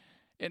church.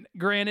 And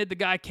granted, the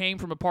guy came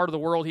from a part of the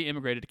world, he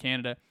immigrated to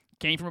Canada,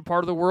 came from a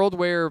part of the world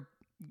where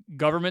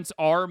governments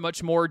are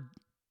much more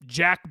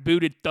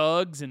jackbooted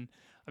thugs. And,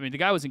 I mean, the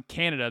guy was in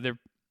Canada.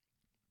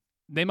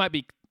 They might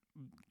be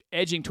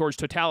edging towards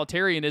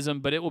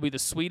totalitarianism, but it will be the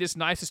sweetest,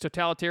 nicest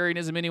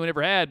totalitarianism anyone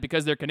ever had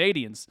because they're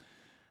Canadians.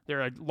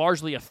 They're a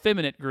largely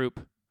effeminate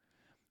group.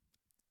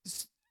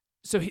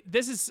 So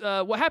this is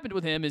what happened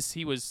with him is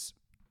he was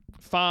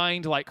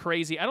fined like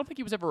crazy. I don't think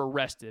he was ever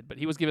arrested, but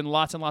he was given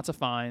lots and lots of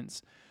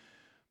fines.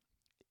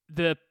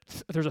 There's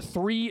a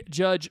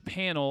 3-judge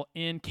panel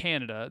in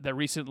Canada that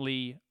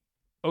recently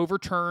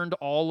overturned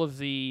all of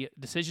the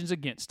decisions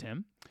against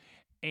him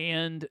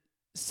and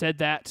said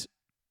that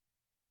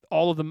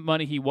all of the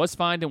money he was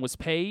fined and was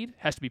paid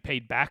has to be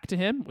paid back to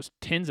him. It was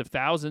tens of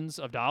thousands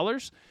of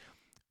dollars.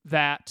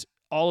 That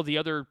all of the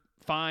other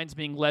fines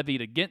being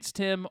levied against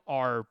him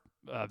are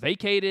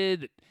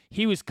vacated.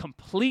 He was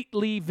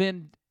completely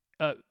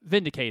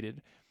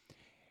vindicated.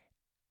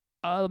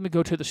 Let me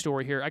go to the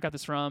story here. I got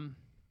this from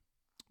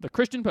the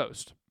Christian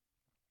Post.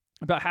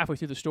 About halfway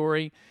through the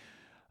story,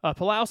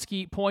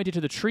 Pawlowski pointed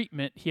to the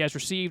treatment he has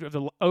received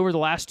over the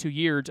last 2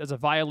 years as a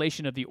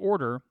violation of the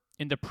order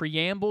in the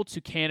preamble to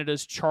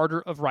Canada's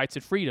Charter of Rights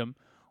and Freedom,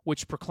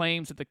 which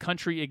proclaims that the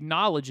country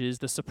acknowledges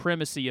the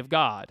supremacy of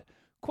God.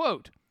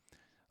 Quote,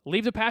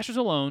 "Leave the pastors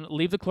alone,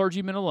 leave the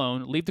clergymen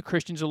alone, leave the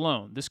Christians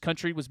alone. This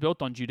country was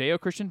built on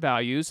Judeo-Christian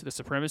values, the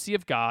supremacy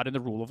of God, and the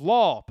rule of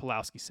law,"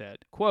 Pawlowski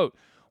said. Quote,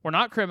 "We're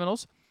not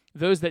criminals.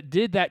 Those that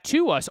did that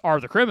to us are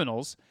the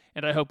criminals,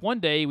 and I hope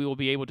one day we will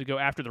be able to go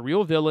after the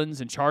real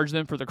villains and charge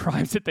them for the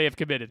crimes that they have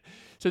committed."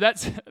 So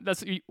that's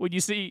when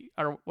you see,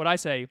 or what I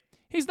say,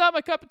 he's not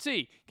my cup of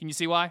tea. Can you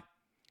see why?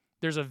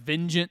 There's a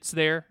vengeance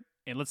there,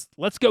 and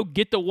let's go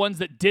get the ones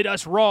that did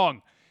us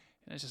wrong.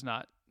 And it's just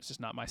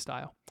not my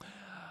style.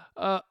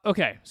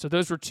 Okay, so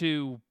those were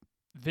 2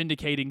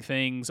 vindicating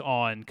things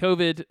on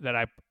COVID that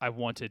I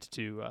wanted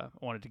to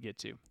get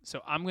to.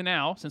 So I'm going to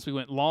now, since we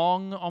went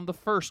long on the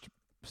first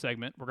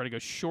segment, we're going to go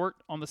short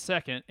on the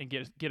second and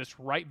get us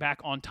right back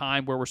on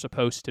time where we're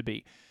supposed to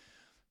be.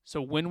 So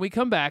when we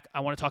come back, I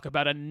want to talk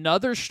about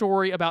another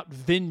story about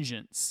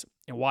vengeance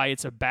and why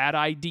it's a bad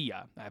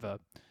idea. I have a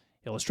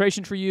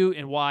illustration for you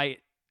and why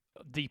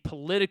the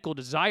political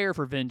desire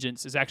for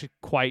vengeance is actually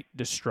quite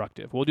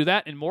destructive. We'll do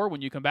that and more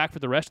when you come back for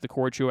the rest of the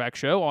Corey Truax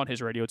Show on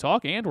his Radio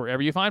Talk and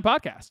wherever you find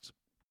podcasts.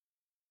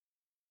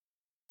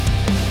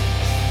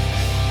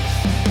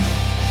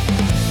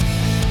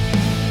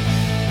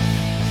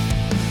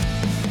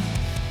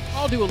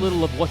 I'll do a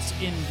little of what's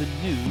in the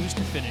news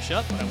to finish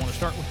up, but I want to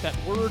start with that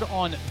word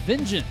on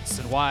vengeance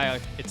and why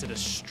it's a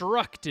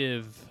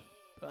destructive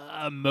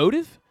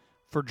motive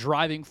for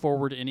driving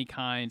forward any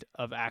kind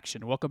of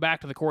action. Welcome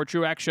back to the Corey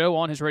Truax Show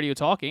on his Radio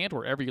Talk and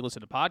wherever you listen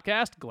to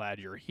podcasts. Glad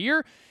you're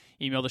here.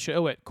 Email the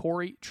show at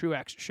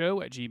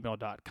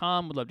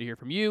CoreyTruaxShow@gmail.com. We'd love to hear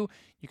from you.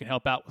 You can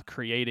help out with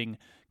creating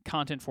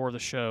content for the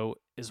show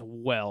as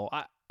well.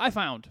 I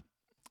found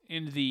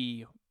in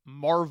the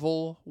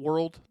Marvel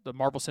world, the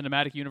Marvel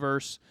Cinematic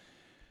Universe,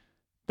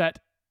 that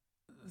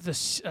the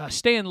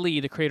Stan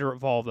Lee, the creator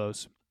of all of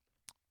those,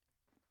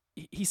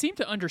 he seemed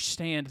to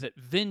understand that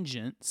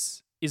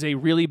vengeance is a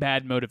really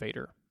bad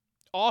motivator.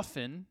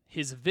 Often,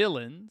 his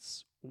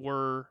villains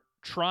were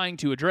trying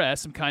to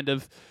address some kind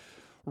of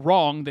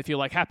wrong they feel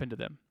like happened to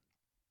them.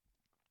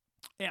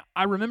 Yeah,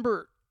 I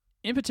remember,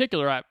 in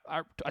particular, I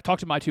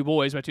talked to my 2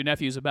 boys, my 2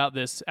 nephews, about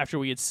this after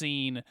we had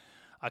seen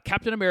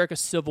Captain America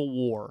Civil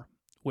War,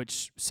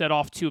 which set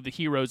off 2 of the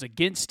heroes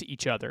against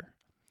each other.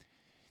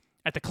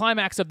 At the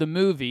climax of the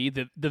movie,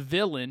 the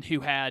villain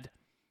who had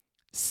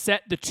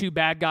set the 2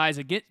 good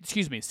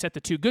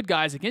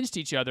guys against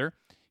each other,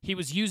 he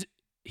was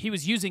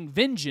using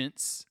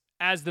vengeance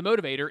as the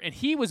motivator, and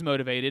he was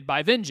motivated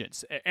by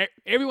vengeance.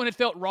 Everyone had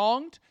felt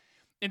wronged,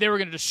 and they were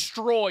going to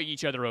destroy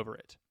each other over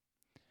it.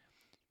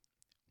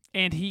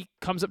 And he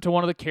comes up to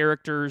one of the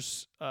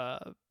characters,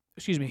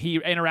 he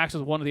interacts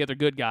with one of the other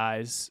good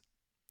guys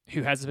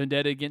who has a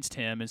vendetta against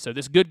him, and so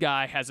this good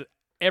guy has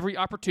every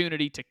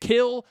opportunity to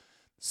kill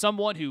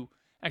someone who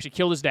actually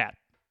killed his dad.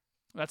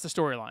 That's the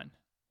storyline.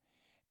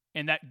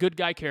 And that good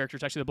guy character,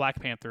 it's actually the Black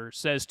Panther,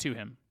 says to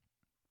him,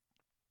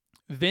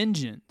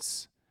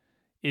 vengeance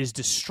is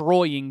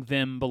destroying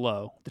them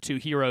below, the 2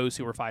 heroes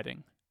who were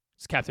fighting.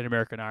 It's Captain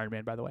America and Iron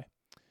Man, by the way.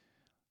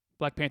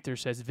 Black Panther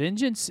says,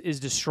 vengeance is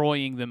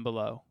destroying them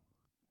below.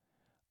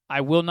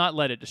 I will not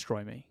let it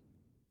destroy me.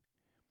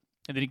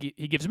 And then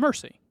he gives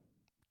mercy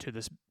to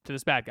this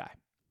bad guy.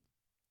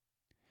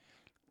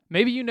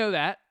 Maybe you know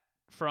that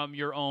from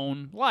your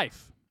own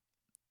life.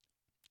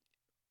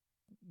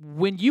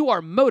 when you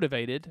are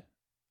motivated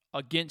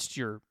against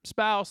your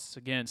spouse,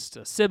 against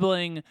a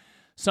sibling,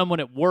 someone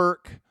at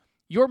work,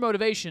 your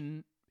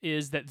motivation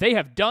is that they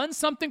have done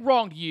something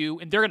wrong to you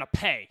and they're going to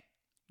pay.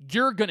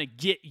 You're going to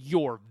get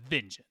your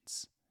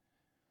vengeance.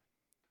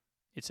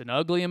 It's an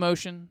ugly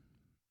emotion.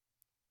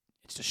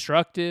 It's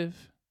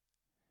destructive.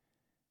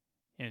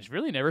 And it's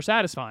really never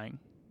satisfying.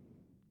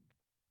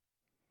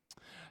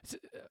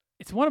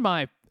 It's one of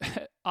my,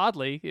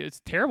 oddly,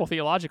 it's terrible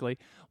theologically,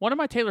 one of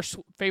my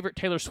favorite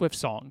Taylor Swift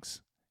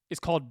songs is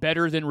called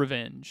Better Than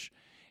Revenge.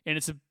 And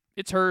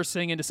it's her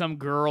singing to some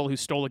girl who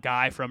stole a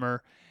guy from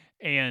her.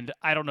 And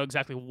I don't know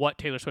exactly what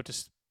Taylor Swift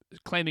is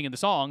claiming in the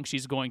song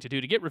she's going to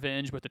do to get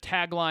revenge, but the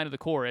tagline of the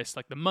chorus,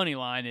 like the money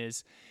line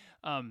is,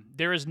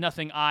 there is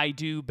nothing I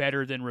do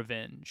better than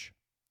revenge.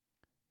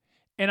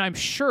 And I'm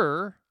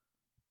sure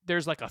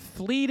there's like a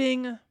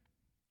fleeting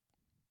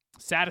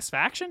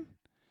satisfaction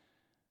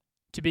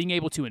to being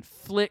able to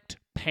inflict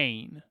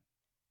pain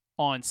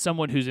on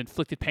someone who's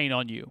inflicted pain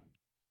on you.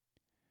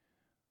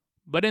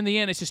 But in the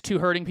end, it's just two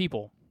hurting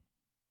people.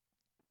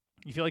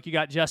 You feel like you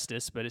got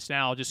justice, but it's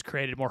now just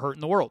created more hurt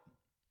in the world.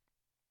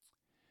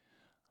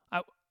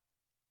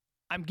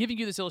 I'm giving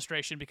you this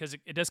illustration because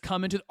it does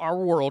come into our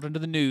world, into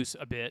the news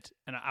a bit,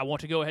 and I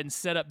want to go ahead and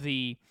set up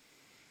the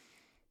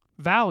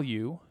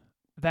value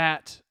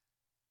that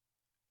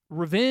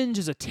revenge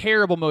is a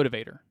terrible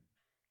motivator.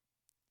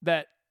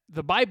 That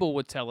the Bible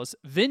would tell us,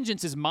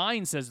 vengeance is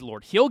mine, says the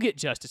Lord. He'll get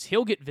justice.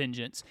 He'll get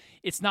vengeance.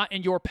 It's not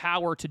in your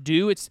power to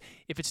do. If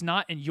it's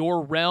not in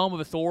your realm of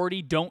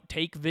authority, don't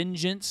take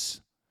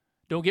vengeance.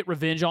 Don't get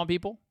revenge on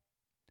people.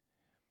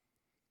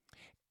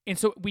 And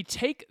so we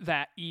take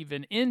that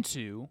even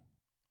into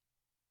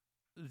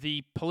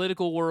the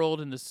political world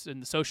and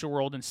the social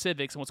world and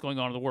civics and what's going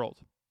on in the world.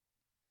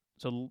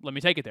 So let me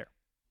take it there.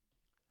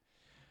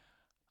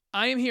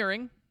 I am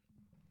hearing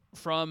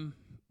from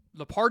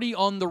the party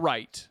on the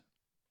right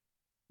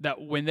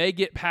that when they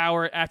get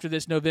power after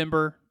this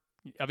November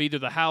of either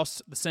the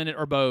House, the Senate,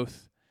 or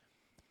both,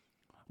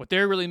 what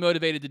they're really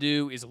motivated to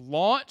do is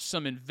launch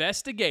some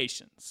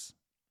investigations.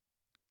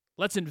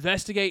 Let's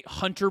investigate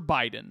Hunter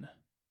Biden.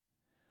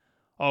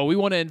 Oh, we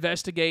want to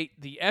investigate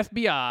the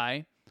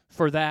FBI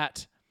for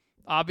that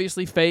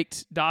obviously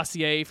faked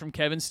dossier from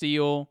Kevin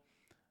Steele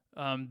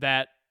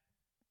that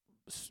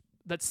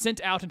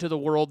sent out into the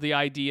world the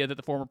idea that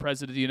the former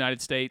president of the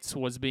United States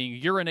was being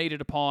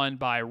urinated upon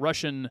by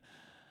Russian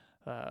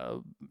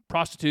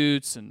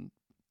prostitutes, and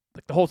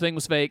like the whole thing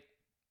was fake.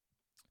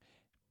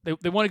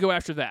 They want to go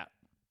after that.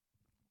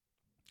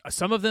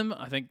 Some of them,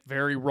 I think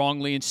very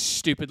wrongly and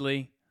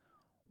stupidly,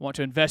 want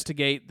to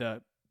investigate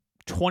the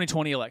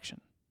 2020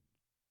 election.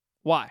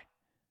 Why?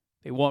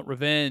 They want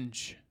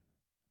revenge.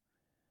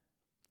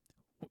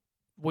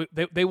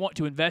 They want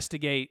to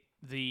investigate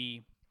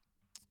the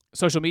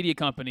social media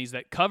companies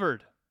that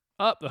covered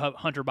up the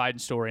Hunter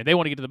Biden story, and they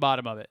want to get to the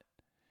bottom of it.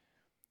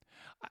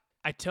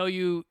 I tell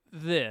you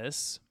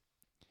this,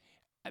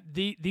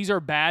 these are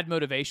bad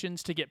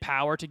motivations to get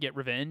power, to get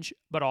revenge,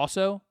 but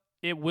also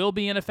it will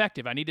be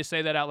ineffective. I need to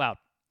say that out loud.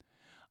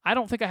 I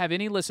don't think I have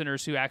any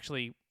listeners who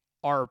actually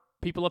are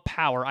people of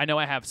power. I know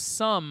I have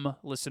some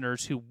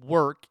listeners who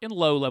work in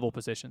low-level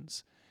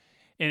positions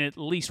in at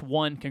least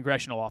one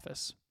congressional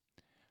office.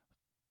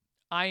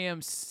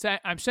 I'm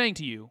saying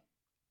to you,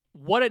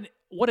 what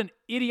an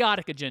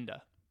idiotic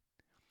agenda.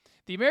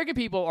 The American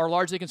people are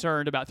largely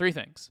concerned about three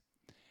things: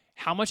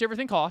 how much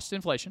everything costs,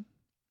 inflation,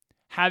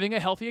 having a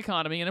healthy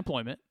economy and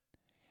employment,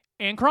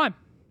 and crime.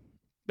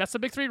 That's the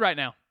big three right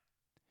now.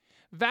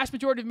 Vast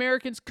majority of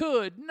Americans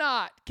could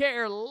not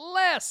care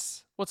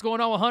less what's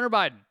going on with Hunter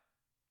Biden.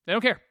 They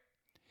don't care.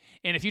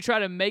 And if you try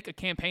to make a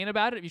campaign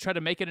about it, if you try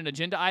to make it an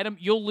agenda item,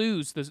 you'll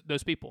lose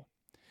those people.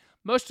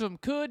 Most of them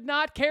could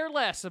not care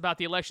less about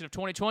the election of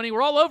 2020.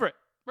 We're all over it.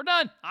 We're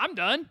done. I'm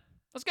done.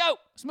 Let's go.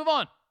 Let's move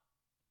on.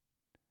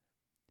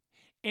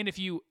 And if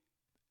you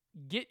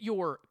get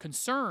your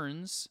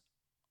concerns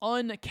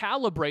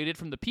uncalibrated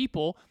from the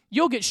people,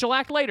 you'll get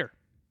shellacked later.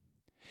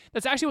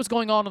 That's actually what's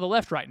going on the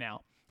left right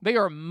now. They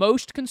are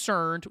most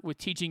concerned with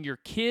teaching your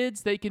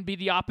kids they can be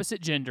the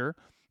opposite gender.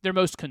 They're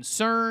most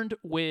concerned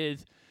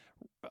with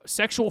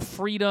sexual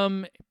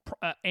freedom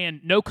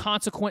and no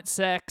consequence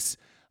sex.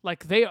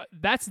 Like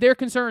that's their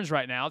concerns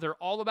right now. They're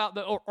all about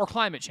or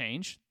climate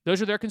change.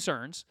 Those are their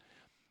concerns.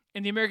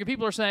 And the American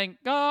people are saying,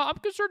 I'm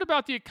concerned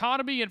about the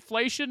economy,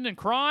 inflation, and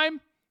crime.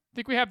 I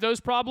think we have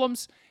those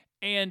problems.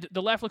 And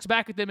the left looks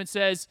back at them and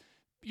says,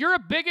 you're a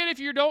bigot if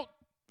you don't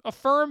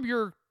affirm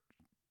your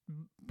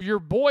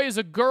boy is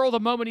a girl the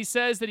moment he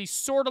says that he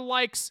sort of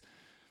likes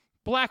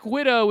Black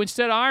Widow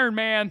instead of Iron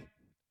Man.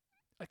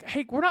 Like,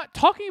 hey, we're not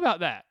talking about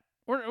that.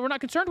 We're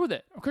not concerned with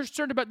it. We're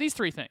concerned about these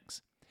three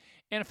things.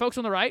 And folks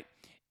on the right,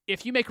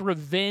 if you make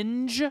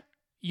revenge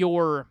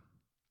your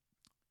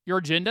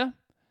agenda,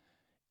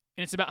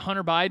 and it's about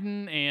Hunter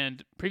Biden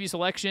and previous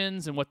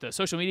elections and what the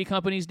social media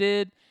companies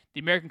did, the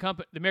American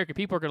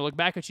people are going to look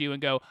back at you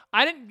and go,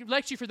 I didn't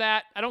elect you for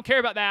that. I don't care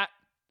about that.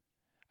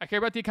 I care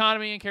about the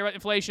economy and care about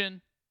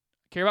inflation.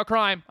 I care about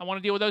crime. I want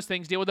to deal with those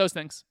things. Deal with those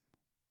things.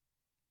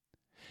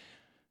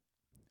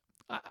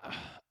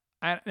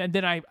 and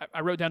then I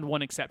wrote down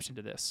one exception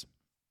to this.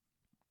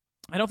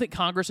 I don't think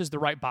Congress is the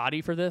right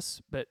body for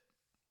this, but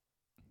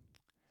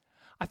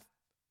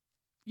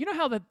you know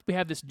how that we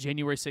have this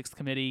January 6th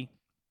committee?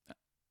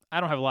 I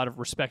don't have a lot of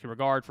respect and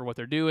regard for what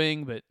they're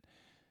doing, but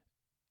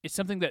it's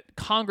something that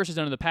Congress has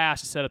done in the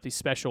past to set up these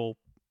special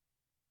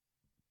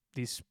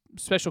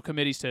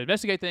committees to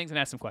investigate things and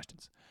ask some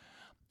questions.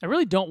 I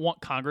really don't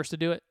want Congress to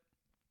do it.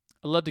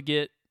 I'd love to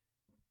get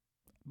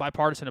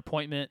bipartisan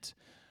appointment.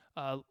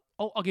 I'll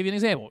give you an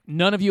example.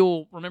 None of you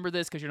will remember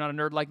this because you're not a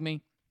nerd like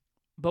me.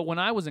 But when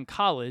I was in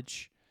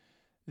college,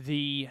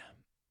 the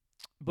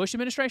Bush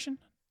administration,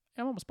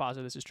 I'm almost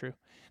positive this is true,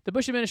 the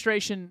Bush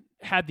administration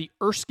had the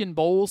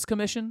Erskine-Bowles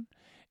Commission,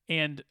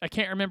 and I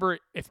can't remember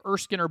if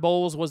Erskine or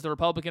Bowles was the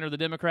Republican or the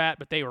Democrat,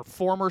 but they were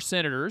former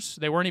senators.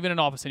 They weren't even in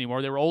office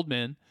anymore. They were old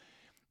men.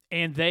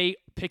 And they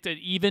picked an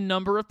even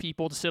number of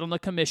people to sit on the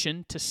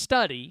commission to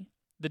study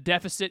the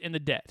deficit and the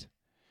debt.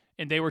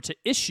 And they were to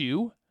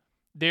issue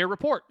their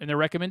report and their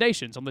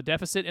recommendations on the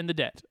deficit and the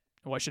debt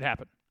and what should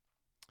happen,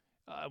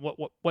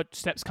 what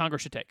steps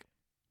Congress should take.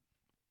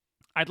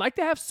 I'd like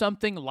to have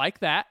something like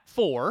that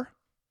for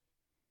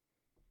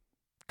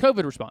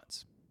COVID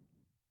response.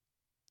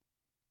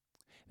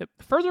 The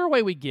further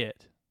away we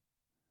get,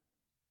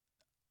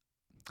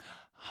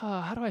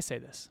 how do I say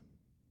this?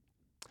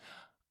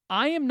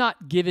 I am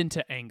not given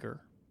to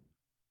anger.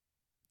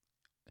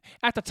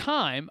 At the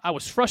time, I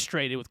was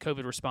frustrated with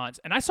COVID response,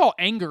 and I saw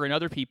anger in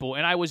other people,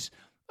 and I was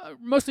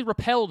mostly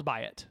repelled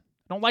by it.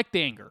 I don't like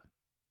the anger.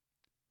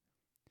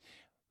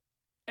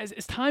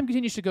 As time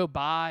continues to go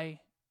by,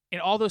 and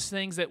all those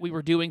things that we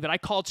were doing that I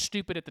called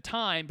stupid at the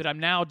time, but I'm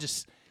now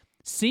just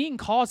seeing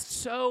cause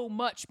so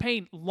much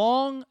pain,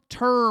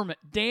 long-term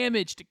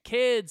damage to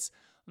kids,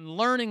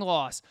 learning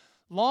loss,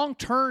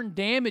 long-term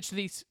damage to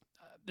this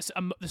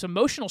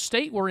emotional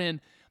state we're in.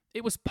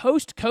 It was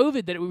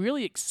post-COVID that it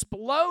really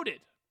exploded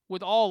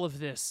with all of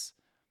this,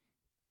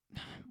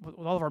 with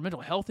all of our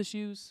mental health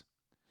issues.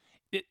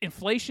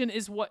 Inflation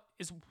is what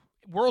is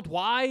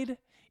worldwide.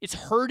 It's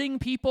hurting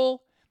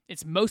people.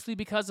 It's mostly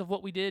because of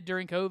what we did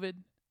during COVID.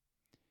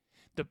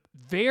 The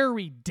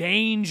very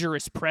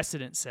dangerous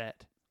precedent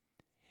set.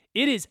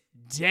 It is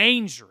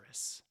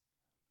dangerous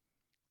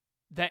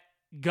that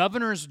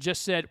governors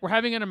just said, we're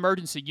having an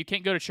emergency, you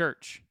can't go to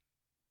church.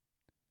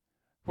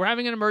 We're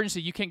having an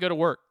emergency, you can't go to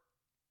work.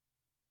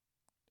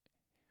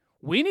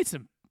 We need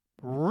some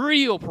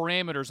real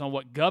parameters on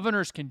what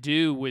governors can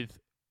do with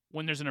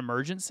when there's an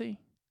emergency,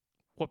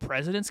 what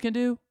presidents can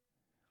do.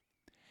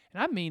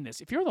 And I mean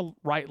this, if you're on the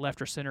right,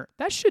 left, or center,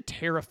 that should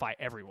terrify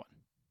everyone.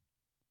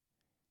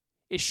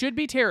 It should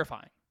be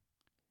terrifying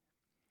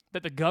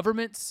that the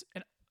governments,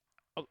 and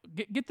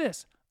get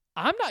this,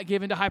 I'm not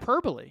given to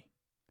hyperbole.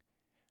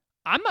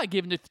 I'm not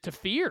given to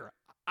fear.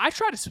 I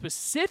try to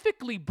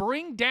specifically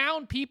bring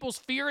down people's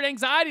fear and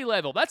anxiety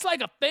level. That's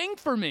like a thing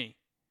for me.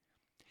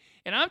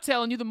 And I'm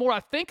telling you, the more I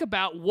think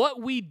about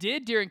what we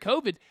did during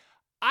COVID,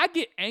 I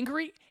get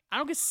angry. I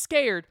don't get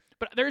scared,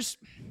 but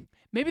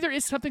maybe there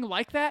is something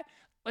like that.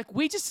 Like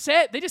they just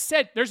said,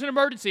 there's an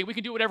emergency. We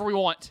can do whatever we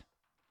want.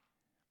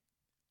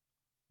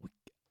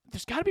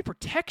 There's got to be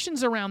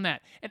protections around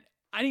that. And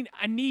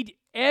I need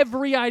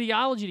every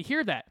ideology to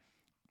hear that.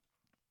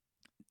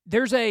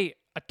 There's a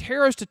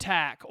terrorist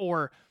attack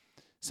or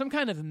some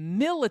kind of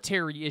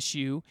military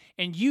issue,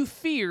 and you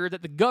fear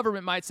that the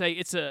government might say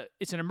it's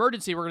an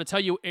emergency. We're going to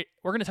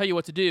tell you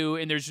what to do,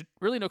 and there's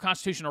really no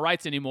constitutional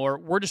rights anymore.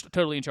 We're just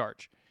totally in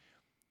charge.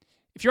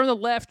 If you're on the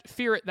left,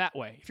 fear it that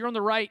way. If you're on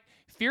the right,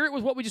 fear it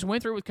with what we just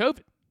went through with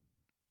COVID.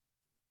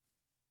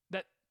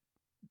 That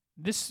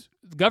the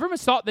government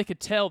thought they could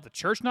tell the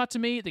church not to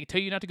meet, they could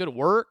tell you not to go to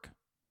work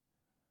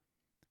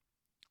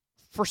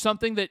for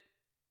something that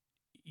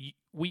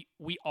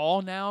we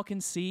all now can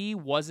see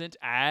wasn't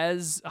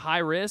as high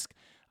risk.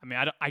 I mean,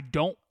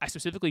 I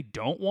specifically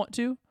don't want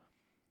to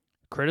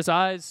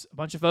criticize a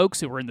bunch of folks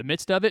who were in the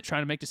midst of it,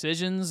 trying to make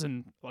decisions.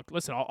 And look,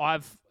 listen, I'll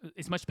have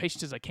as much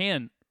patience as I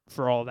can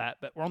for all that,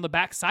 but we're on the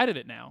back side of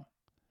it now.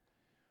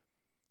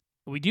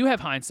 We do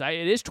have hindsight.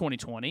 It is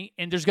 2020,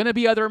 and there's going to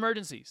be other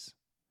emergencies.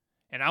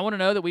 And I want to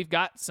know that we've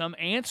got some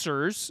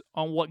answers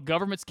on what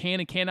governments can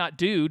and cannot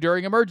do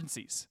during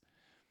emergencies.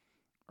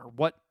 Or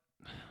what,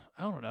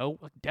 I don't know,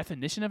 like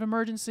definition of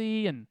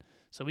emergency. And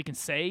so we can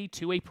say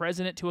to a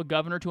president, to a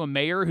governor, to a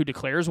mayor who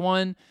declares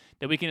one,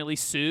 that we can at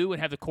least sue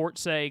and have the court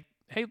say,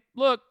 hey,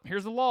 look,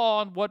 here's the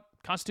law on what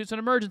constitutes an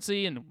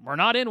emergency, and we're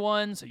not in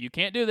one, so you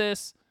can't do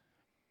this.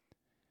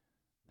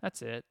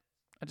 That's it.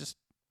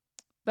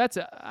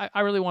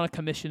 I really want a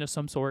commission of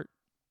some sort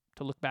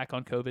to look back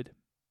on COVID.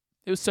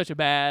 It was such a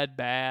bad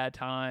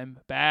time,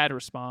 bad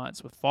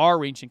response with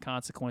far-reaching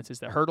consequences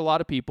that hurt a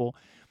lot of people.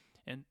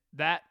 And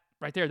that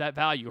right there, that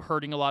value,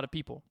 hurting a lot of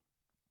people.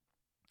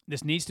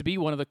 This needs to be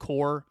one of the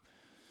core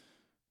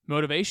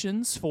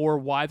motivations for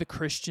why the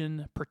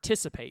Christian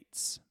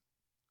participates.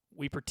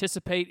 We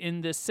participate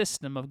in this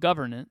system of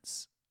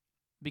governance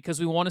because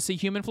we want to see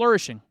human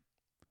flourishing.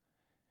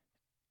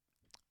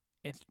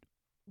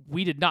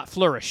 We did not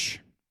flourish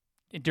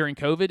during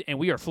COVID, and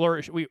we are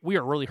we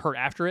are really hurt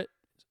after it.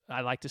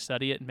 I like to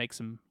study it and make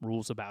some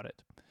rules about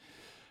it.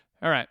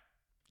 All right.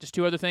 Just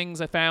 2 other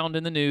things I found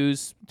in the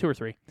news, 2 or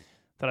 3,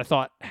 that I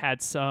thought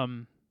had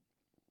some...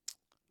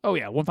 Oh,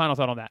 yeah, one final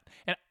thought on that.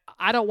 And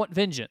I don't want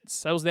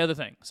vengeance. That was the other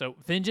thing. So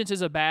vengeance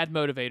is a bad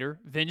motivator.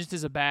 Vengeance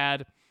is a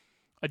bad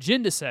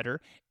agenda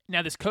setter.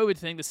 Now, this COVID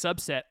thing, the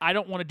subset, I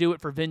don't want to do it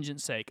for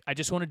vengeance sake. I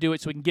just want to do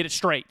it so we can get it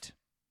straight.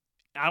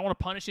 I don't want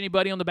to punish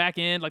anybody on the back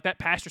end. Like that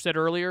pastor said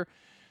earlier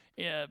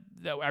in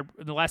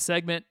the last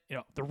segment,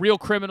 the real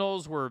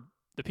criminals were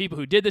the people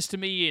who did this to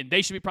me, and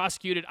they should be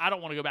prosecuted. I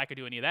don't want to go back and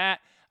do any of that.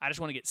 I just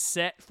want to get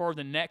set for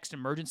the next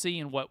emergency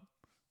and what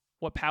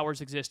powers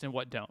exist and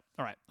what don't.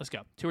 All right, let's go.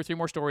 2 or 3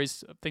 more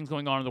stories of things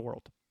going on in the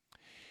world.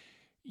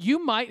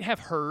 You might have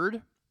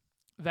heard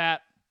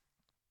that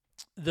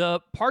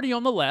the party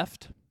on the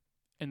left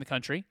in the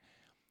country,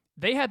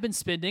 they have been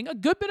spending a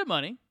good bit of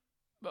money,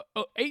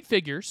 8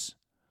 figures,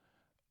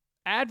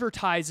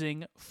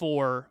 advertising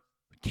for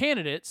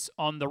candidates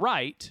on the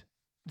right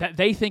that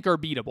they think are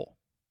beatable.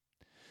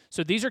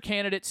 So these are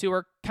candidates who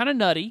are kind of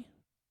nutty,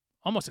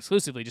 almost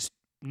exclusively just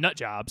nut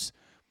jobs,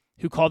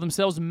 who call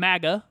themselves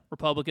MAGA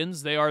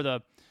Republicans. They are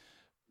the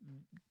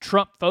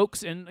Trump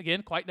folks, and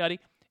again, quite nutty.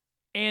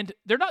 And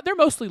they're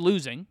mostly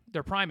losing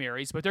their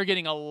primaries, but they're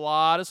getting a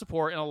lot of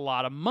support and a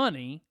lot of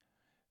money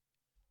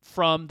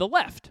from the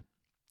left.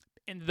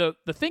 And the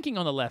thinking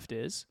on the left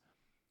is,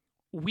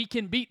 we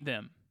can beat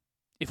them.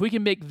 If we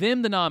can make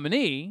them the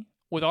nominee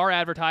with our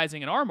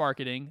advertising and our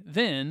marketing,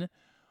 then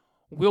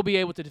we'll be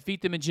able to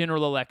defeat them in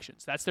general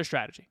elections. That's their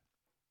strategy.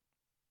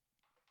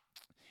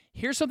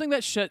 Here's something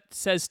that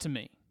says to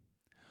me.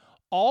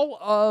 All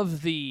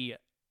of the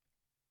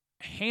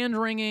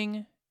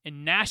hand-wringing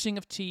and gnashing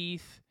of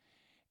teeth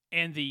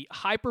and the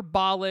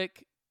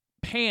hyperbolic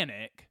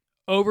panic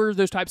over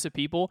those types of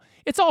people,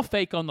 it's all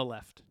fake on the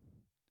left.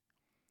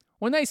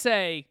 When they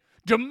say,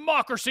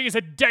 democracy is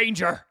a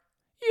danger,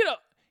 you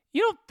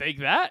don't think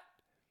that.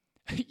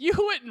 You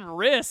wouldn't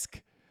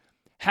risk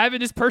having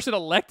this person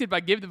elected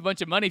by giving them a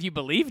bunch of money if you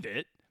believed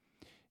it.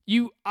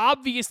 You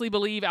obviously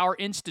believe our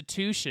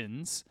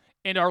institutions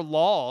and our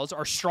laws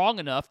are strong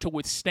enough to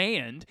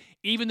withstand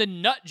even the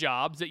nut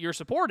jobs that you're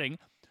supporting.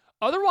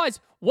 Otherwise,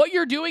 what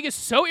you're doing is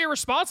so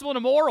irresponsible and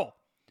immoral.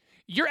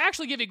 You're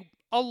actually giving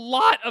a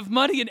lot of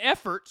money and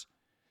effort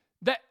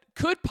that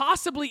could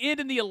possibly end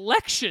in the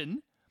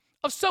election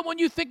of someone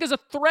you think is a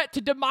threat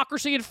to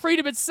democracy and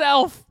freedom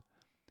itself.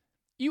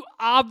 You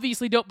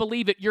obviously don't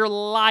believe it. You're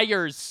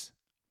liars.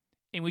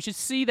 And we should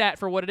see that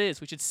for what it is.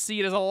 We should see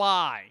it as a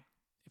lie.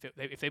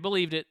 If they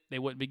believed it, they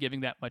wouldn't be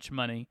giving that much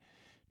money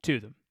to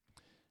them.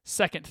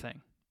 Second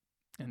thing,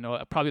 and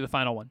probably the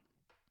final one.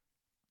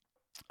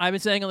 I've been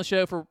saying on the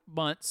show for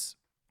months,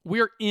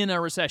 we're in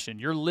a recession.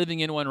 You're living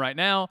in one right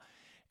now,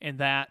 and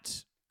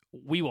that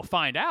we will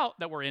find out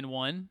that we're in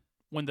one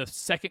when the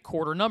second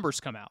quarter numbers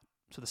come out.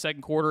 So the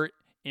second quarter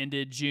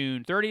ended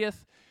June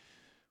 30th.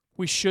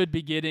 We should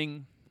be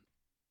getting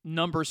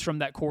numbers from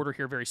that quarter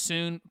here very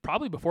soon,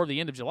 probably before the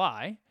end of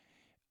July,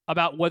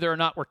 about whether or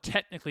not we're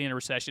technically in a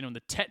recession, when the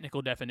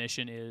technical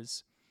definition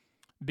is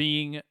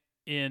being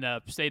in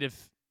a state of,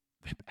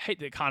 I hate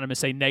the economists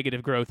say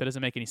negative growth. That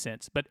doesn't make any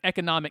sense. But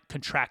economic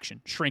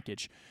contraction,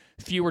 shrinkage,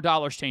 fewer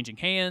dollars changing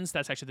hands.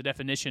 That's actually the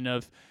definition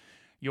of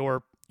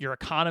your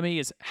economy,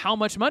 is how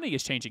much money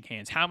is changing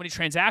hands, how many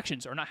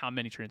transactions, or not how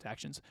many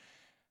transactions,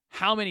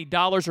 how many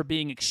dollars are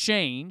being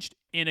exchanged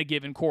in a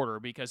given quarter,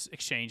 because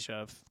exchange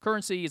of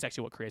currency is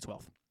actually what creates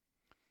wealth.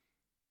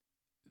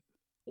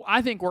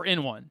 I think we're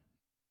in one.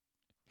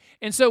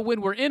 And so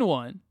when we're in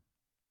one,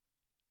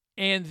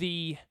 and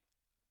the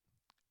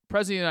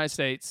President of the United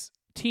States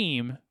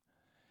team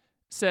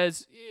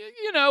says,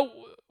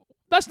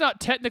 that's not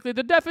technically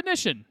the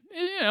definition.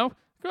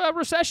 A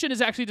recession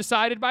is actually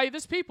decided by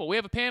this people. We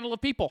have a panel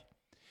of people.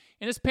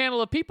 And this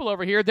panel of people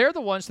over here, they're the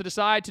ones to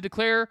decide to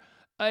declare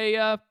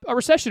a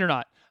recession or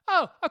not.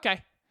 Oh,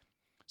 okay.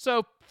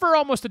 So for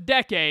almost a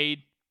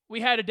decade,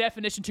 we had a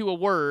definition to a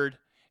word,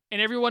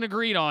 and everyone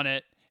agreed on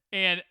it.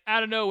 And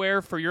out of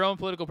nowhere, for your own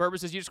political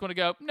purposes, you just want to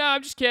go, no,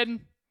 I'm just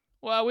kidding.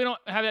 Well, we don't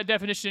have that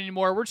definition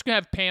anymore. We're just going to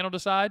have a panel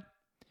decide.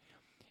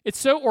 It's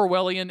so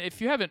Orwellian.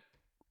 If you haven't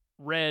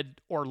read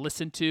or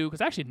listened to,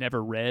 because I actually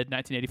never read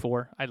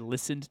 1984. I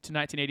listened to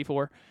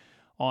 1984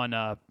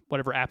 on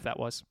whatever app that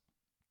was.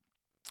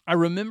 I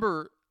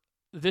remember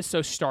this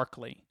so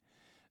starkly,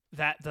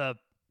 that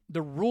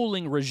the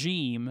ruling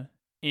regime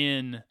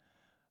in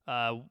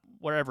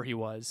wherever he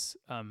was,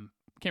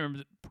 can't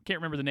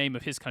remember the name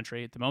of his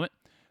country at the moment,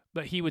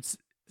 but he would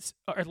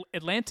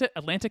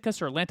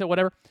Atlanticus or Atlanta,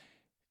 whatever.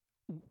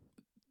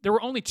 There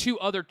were only 2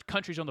 other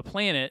countries on the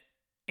planet,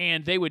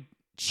 and they would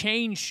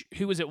change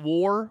who was at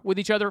war with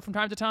each other from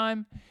time to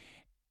time.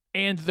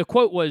 And the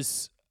quote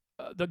was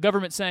the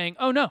government saying,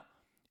 "Oh no,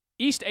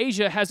 East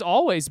Asia has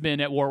always been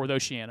at war with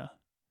Oceania."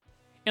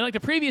 And like the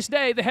previous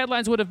day, the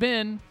headlines would have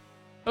been,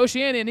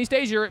 Oceania and East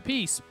Asia are at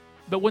peace.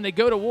 But when they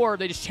go to war,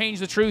 they just change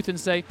the truth and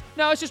say,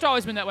 no, it's just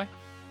always been that way.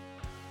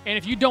 And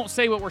if you don't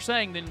say what we're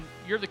saying, then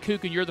you're the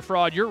kook and you're the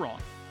fraud, you're wrong.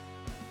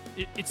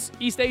 it's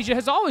East Asia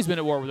has always been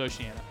at war with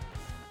Oceania.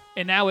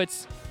 And now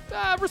it's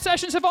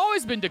recessions have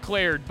always been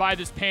declared by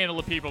this panel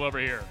of people over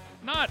here,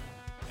 not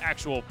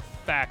actual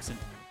facts and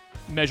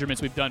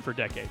measurements we've done for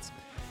decades.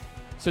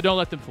 So don't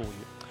let them fool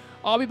you.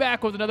 I'll be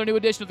back with another new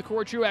edition of the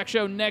Core Truax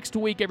Show next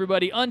week,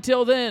 everybody.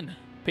 Until then,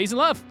 peace and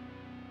love.